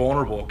getting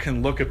vulnerable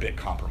can look a bit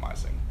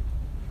compromising,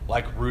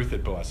 like Ruth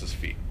at Boaz's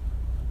feet.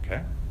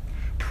 Okay?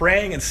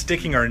 Praying and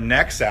sticking our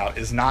necks out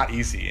is not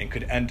easy and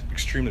could end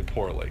extremely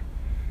poorly.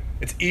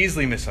 It's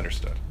easily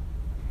misunderstood.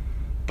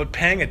 But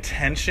paying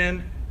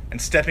attention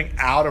and stepping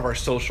out of our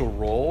social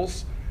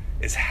roles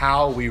is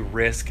how we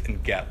risk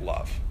and get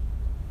love.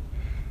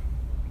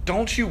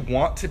 Don't you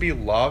want to be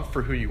loved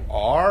for who you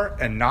are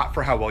and not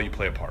for how well you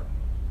play a part?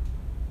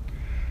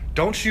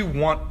 Don't you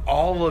want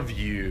all of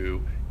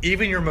you,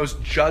 even your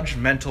most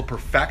judgmental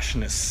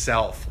perfectionist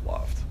self,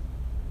 loved?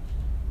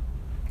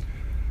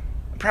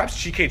 Perhaps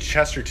G.K.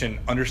 Chesterton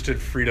understood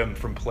freedom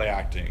from play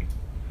acting,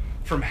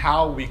 from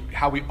how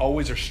we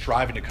always are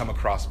striving to come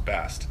across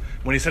best,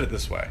 when he said it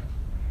this way: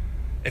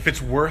 if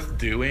it's worth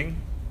doing,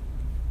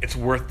 it's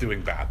worth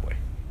doing badly.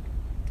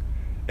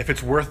 If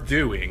it's worth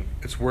doing,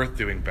 it's worth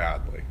doing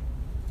badly.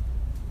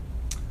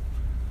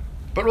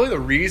 But really the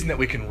reason that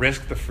we can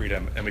risk the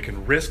freedom and we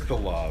can risk the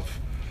love,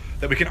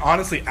 that we can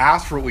honestly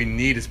ask for what we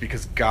need, is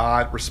because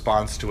God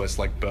responds to us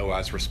like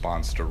Boaz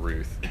responds to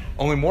Ruth.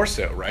 Only more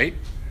so, right?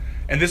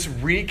 And this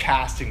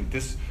recasting,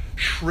 this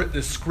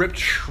script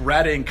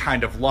shredding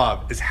kind of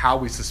love is how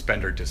we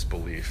suspend our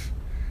disbelief.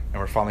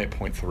 And we're finally at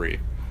point 3,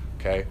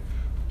 okay?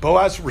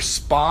 Boaz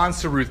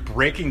responds to Ruth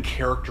breaking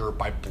character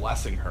by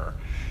blessing her,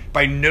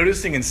 by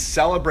noticing and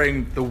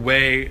celebrating the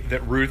way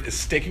that Ruth is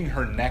sticking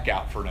her neck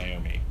out for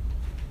Naomi.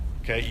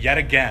 Okay, yet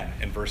again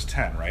in verse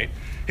 10, right?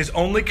 His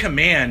only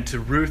command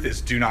to Ruth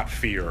is do not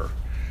fear.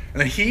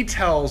 And then he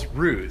tells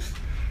Ruth,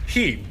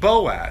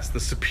 Boaz, the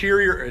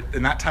superior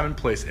in that time and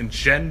place in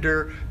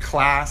gender,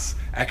 class,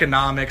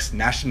 economics,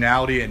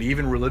 nationality, and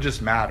even religious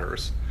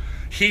matters,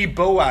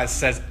 Boaz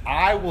says,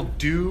 I will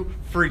do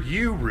for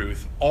you,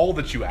 Ruth, all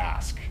that you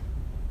ask.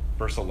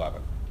 Verse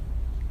 11.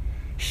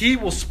 He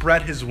will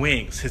spread his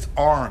wings, his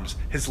arms,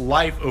 his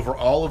life over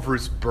all of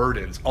Ruth's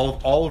burdens,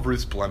 all of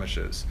Ruth's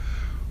blemishes.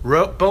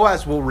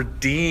 Boaz will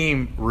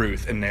redeem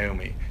Ruth and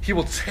Naomi. He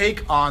will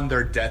take on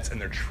their debts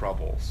and their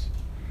troubles.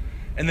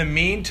 In the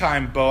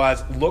meantime,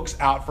 Boaz looks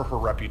out for her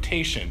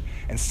reputation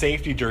and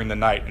safety during the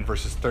night in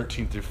verses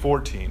 13 through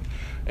 14.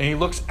 And he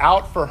looks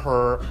out for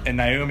her and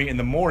Naomi in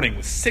the morning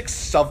with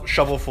 6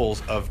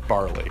 shovelfuls of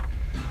barley.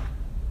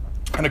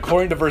 And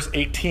according to verse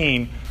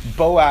 18,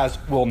 Boaz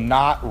will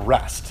not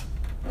rest,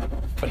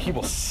 but he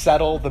will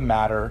settle the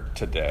matter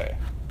today.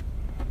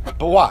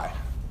 But why?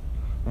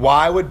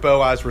 Why would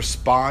Boaz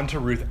respond to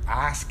Ruth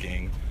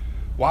asking?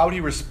 Why would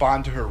he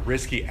respond to her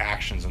risky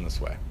actions in this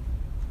way?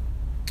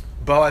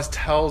 Boaz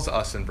tells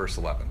us in verse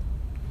 11.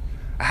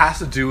 It has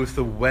to do with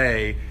the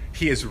way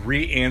he is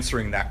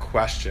re-answering that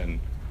question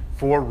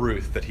for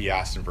Ruth that he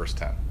asked in verse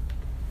 10.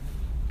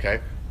 Okay?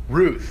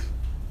 Ruth,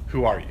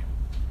 who are you?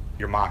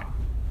 You're mine.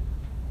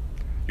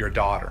 You're a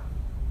daughter.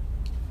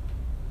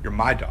 You're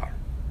my daughter.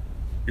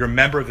 You're a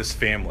member of this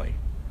family.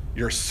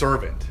 You're a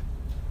servant.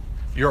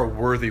 You're a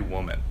worthy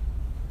woman.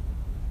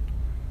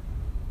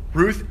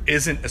 Ruth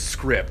isn't a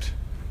script.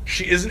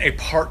 She isn't a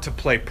part to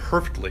play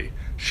perfectly.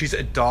 She's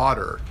a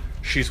daughter.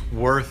 She's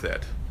worth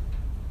it.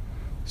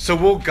 So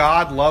will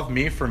God love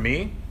me for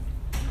me?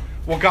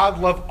 Will God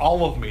love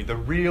all of me, the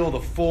real, the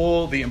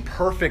full, the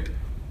imperfect,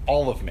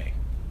 all of me?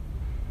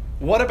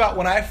 What about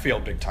when I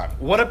fail big time?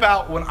 What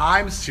about when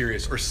I'm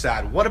serious or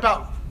sad? What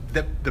about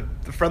the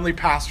the friendly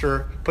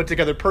pastor, put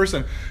together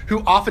person who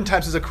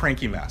oftentimes is a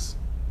cranky mess.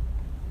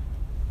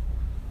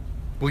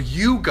 Will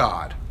you,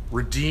 God,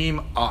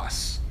 redeem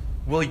us?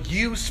 Will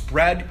you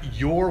spread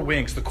your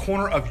wings, the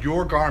corner of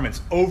your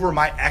garments, over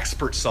my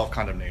expert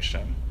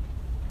self-condemnation?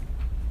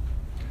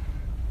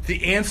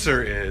 The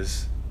answer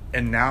is,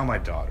 and now, my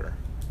daughter,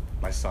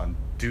 my son,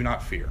 do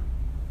not fear.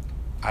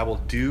 I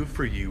will do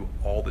for you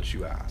all that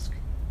you ask.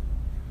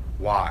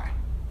 Why?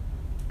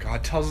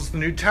 God tells us in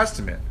the New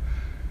Testament,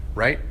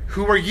 right?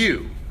 Who are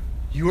you?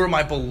 You are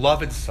my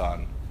beloved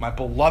son, my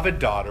beloved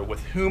daughter,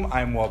 with whom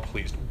I am well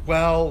pleased.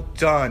 Well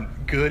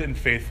done, good and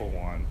faithful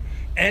one.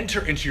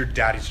 Enter into your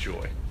daddy's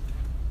joy.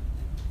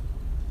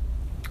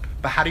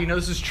 But how do you know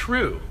this is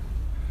true?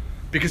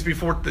 Because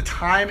before the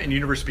time and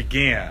universe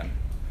began,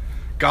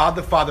 God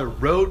the Father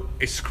wrote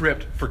a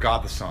script for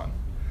God the Son.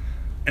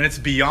 And it's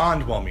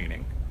beyond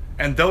well-meaning.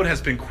 And though it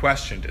has been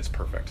questioned, it's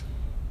perfect.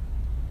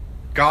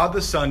 God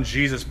the Son,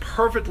 Jesus,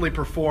 perfectly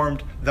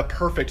performed the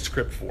perfect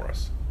script for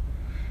us.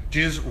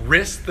 Jesus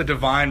risked the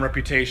divine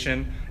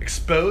reputation,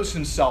 exposed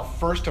himself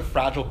first to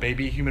fragile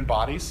baby human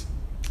bodies,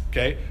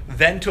 okay,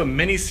 then to a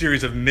mini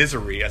series of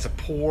misery as a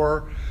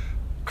poor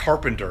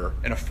carpenter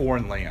in a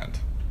foreign land.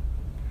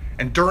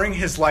 And during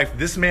his life,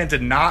 this man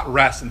did not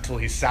rest until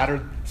he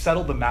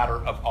settled the matter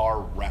of our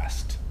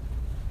rest.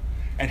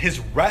 And his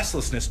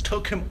restlessness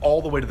took him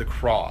all the way to the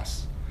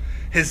cross.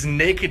 His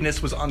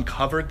nakedness was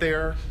uncovered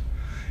there.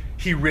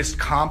 He risked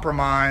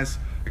compromise,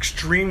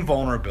 extreme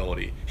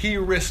vulnerability. He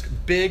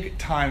risked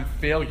big-time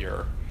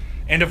failure.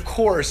 And of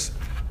course,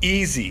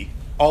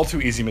 all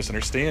too easy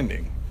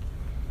misunderstanding.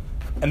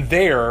 And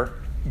there,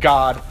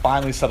 God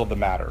finally settled the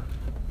matter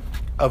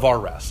of our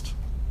rest.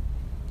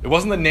 It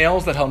wasn't the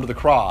nails that held him to the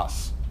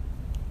cross.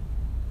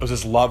 It was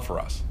his love for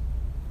us.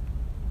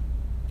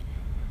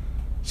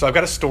 So I've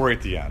got a story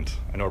at the end.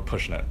 I know we're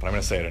pushing it, but I'm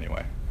going to say it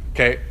anyway.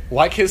 Okay,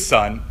 like his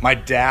son, my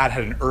dad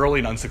had an early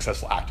and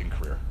unsuccessful acting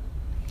career.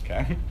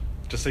 Okay,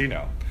 just so you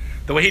know.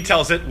 The way he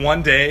tells it,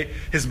 one day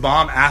his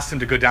mom asked him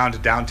to go down to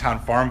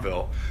downtown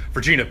Farmville for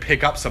Gina to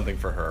pick up something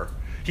for her.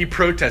 He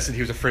protested.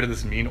 He was afraid of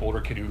this mean older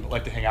kid who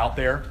liked to hang out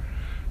there,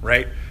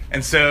 right?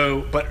 And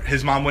so, but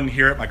his mom wouldn't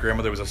hear it. My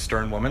grandmother was a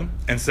stern woman.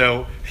 And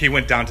so he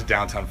went down to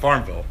downtown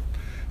Farmville.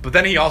 But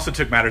then he also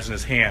took matters in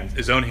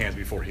his own hands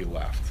before he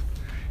left.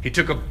 He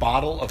took a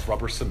bottle of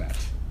rubber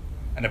cement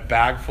and a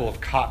bag full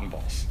of cotton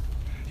balls.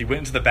 He went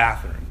into the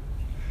bathroom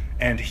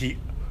and he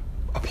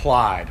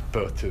applied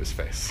both to his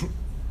face.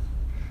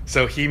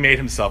 So he made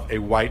himself a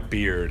white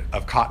beard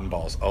of cotton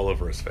balls all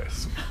over his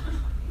face.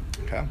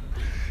 Okay?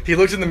 He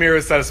looked in the mirror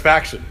with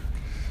satisfaction.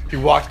 He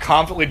walked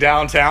confidently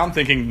downtown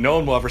thinking, no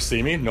one will ever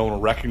see me, no one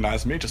will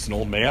recognize me, just an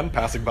old man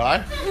passing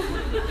by.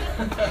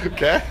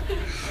 Okay?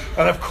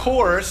 And of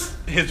course,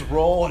 his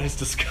role and his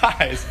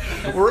disguise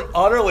were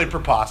utterly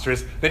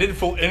preposterous. They didn't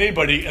fool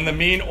anybody, and the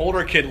mean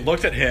older kid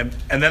looked at him,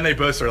 and then they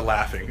both started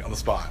laughing on the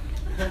spot.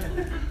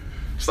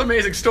 Just an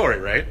amazing story,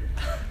 right?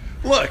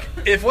 Look,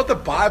 if what the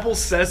Bible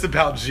says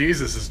about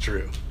Jesus is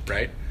true,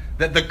 right,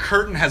 that the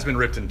curtain has been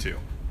ripped in two,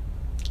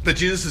 that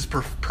Jesus'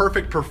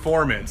 perfect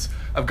performance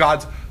of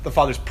God the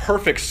Father's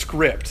perfect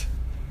script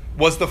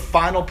was the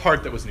final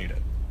part that was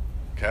needed,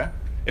 okay?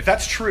 If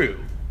that's true,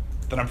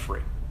 then I'm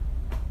free.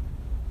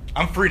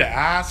 I'm free to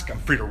ask, I'm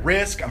free to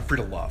risk, I'm free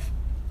to love,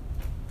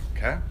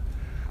 okay?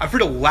 I'm free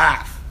to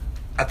laugh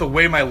at the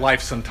way my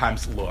life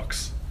sometimes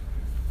looks,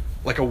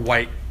 like a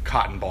white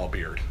cotton ball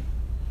beard,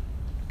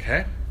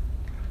 okay?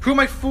 Who am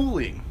I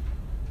fooling?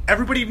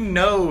 Everybody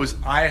knows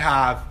I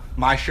have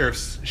my share of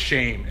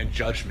shame and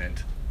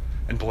judgment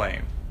and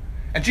blame.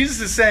 And Jesus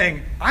is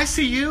saying, I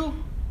see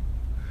you.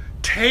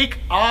 Take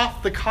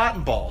off the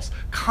cotton balls.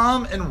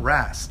 Come and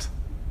rest.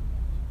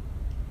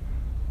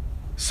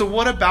 So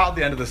what about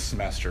the end of the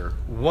semester?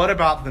 What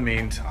about the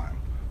meantime?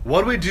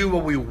 What do we do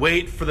while we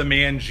wait for the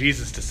man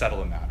Jesus to settle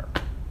the matter?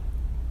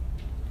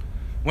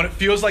 When it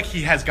feels like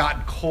he has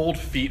gotten cold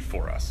feet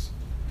for us.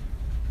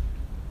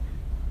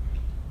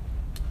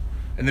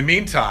 In the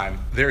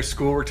meantime, there is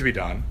schoolwork to be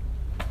done.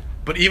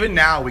 But even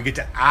now, we get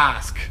to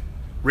ask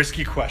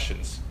risky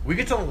questions. We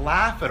get to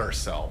laugh at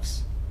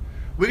ourselves.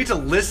 We get to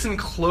listen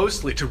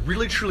closely to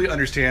really truly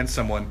understand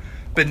someone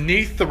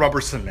beneath the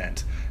rubber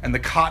cement and the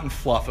cotton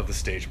fluff of the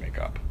stage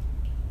makeup.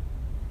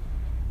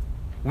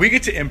 We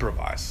get to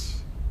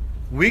improvise.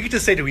 We get to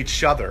say to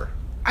each other,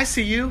 I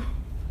see you.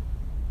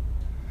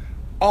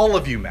 All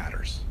of you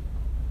matters.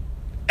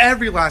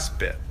 Every last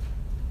bit.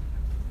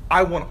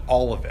 I want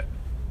all of it.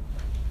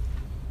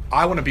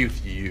 I want to be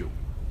with you.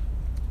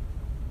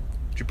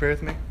 Would you pray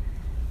with me?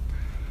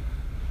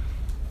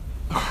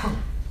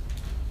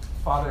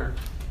 Father,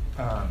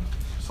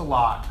 there's a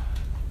lot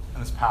in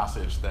this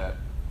passage that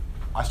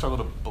I struggle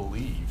to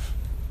believe.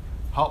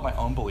 Help my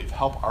own belief.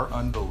 Help our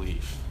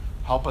unbelief.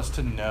 Help us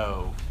to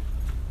know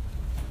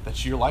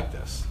that you're like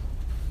this.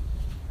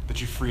 That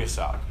you free us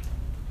out.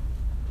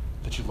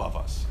 That you love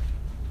us.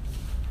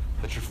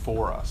 That you're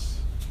for us.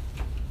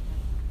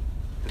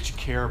 That you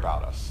care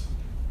about us.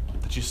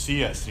 That you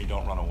see us and you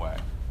don't run away.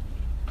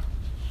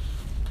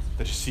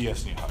 That you see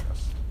us and you hug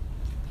us.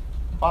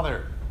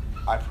 Father,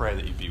 I pray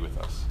that you be with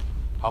us.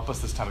 Help us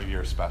this time of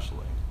year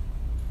especially.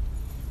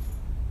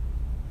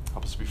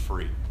 Help us to be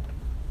free.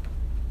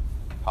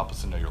 Help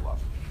us to know your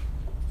love.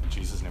 In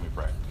Jesus' name we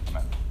pray.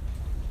 Amen.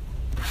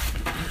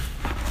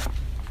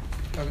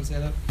 Y'all can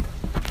stand up.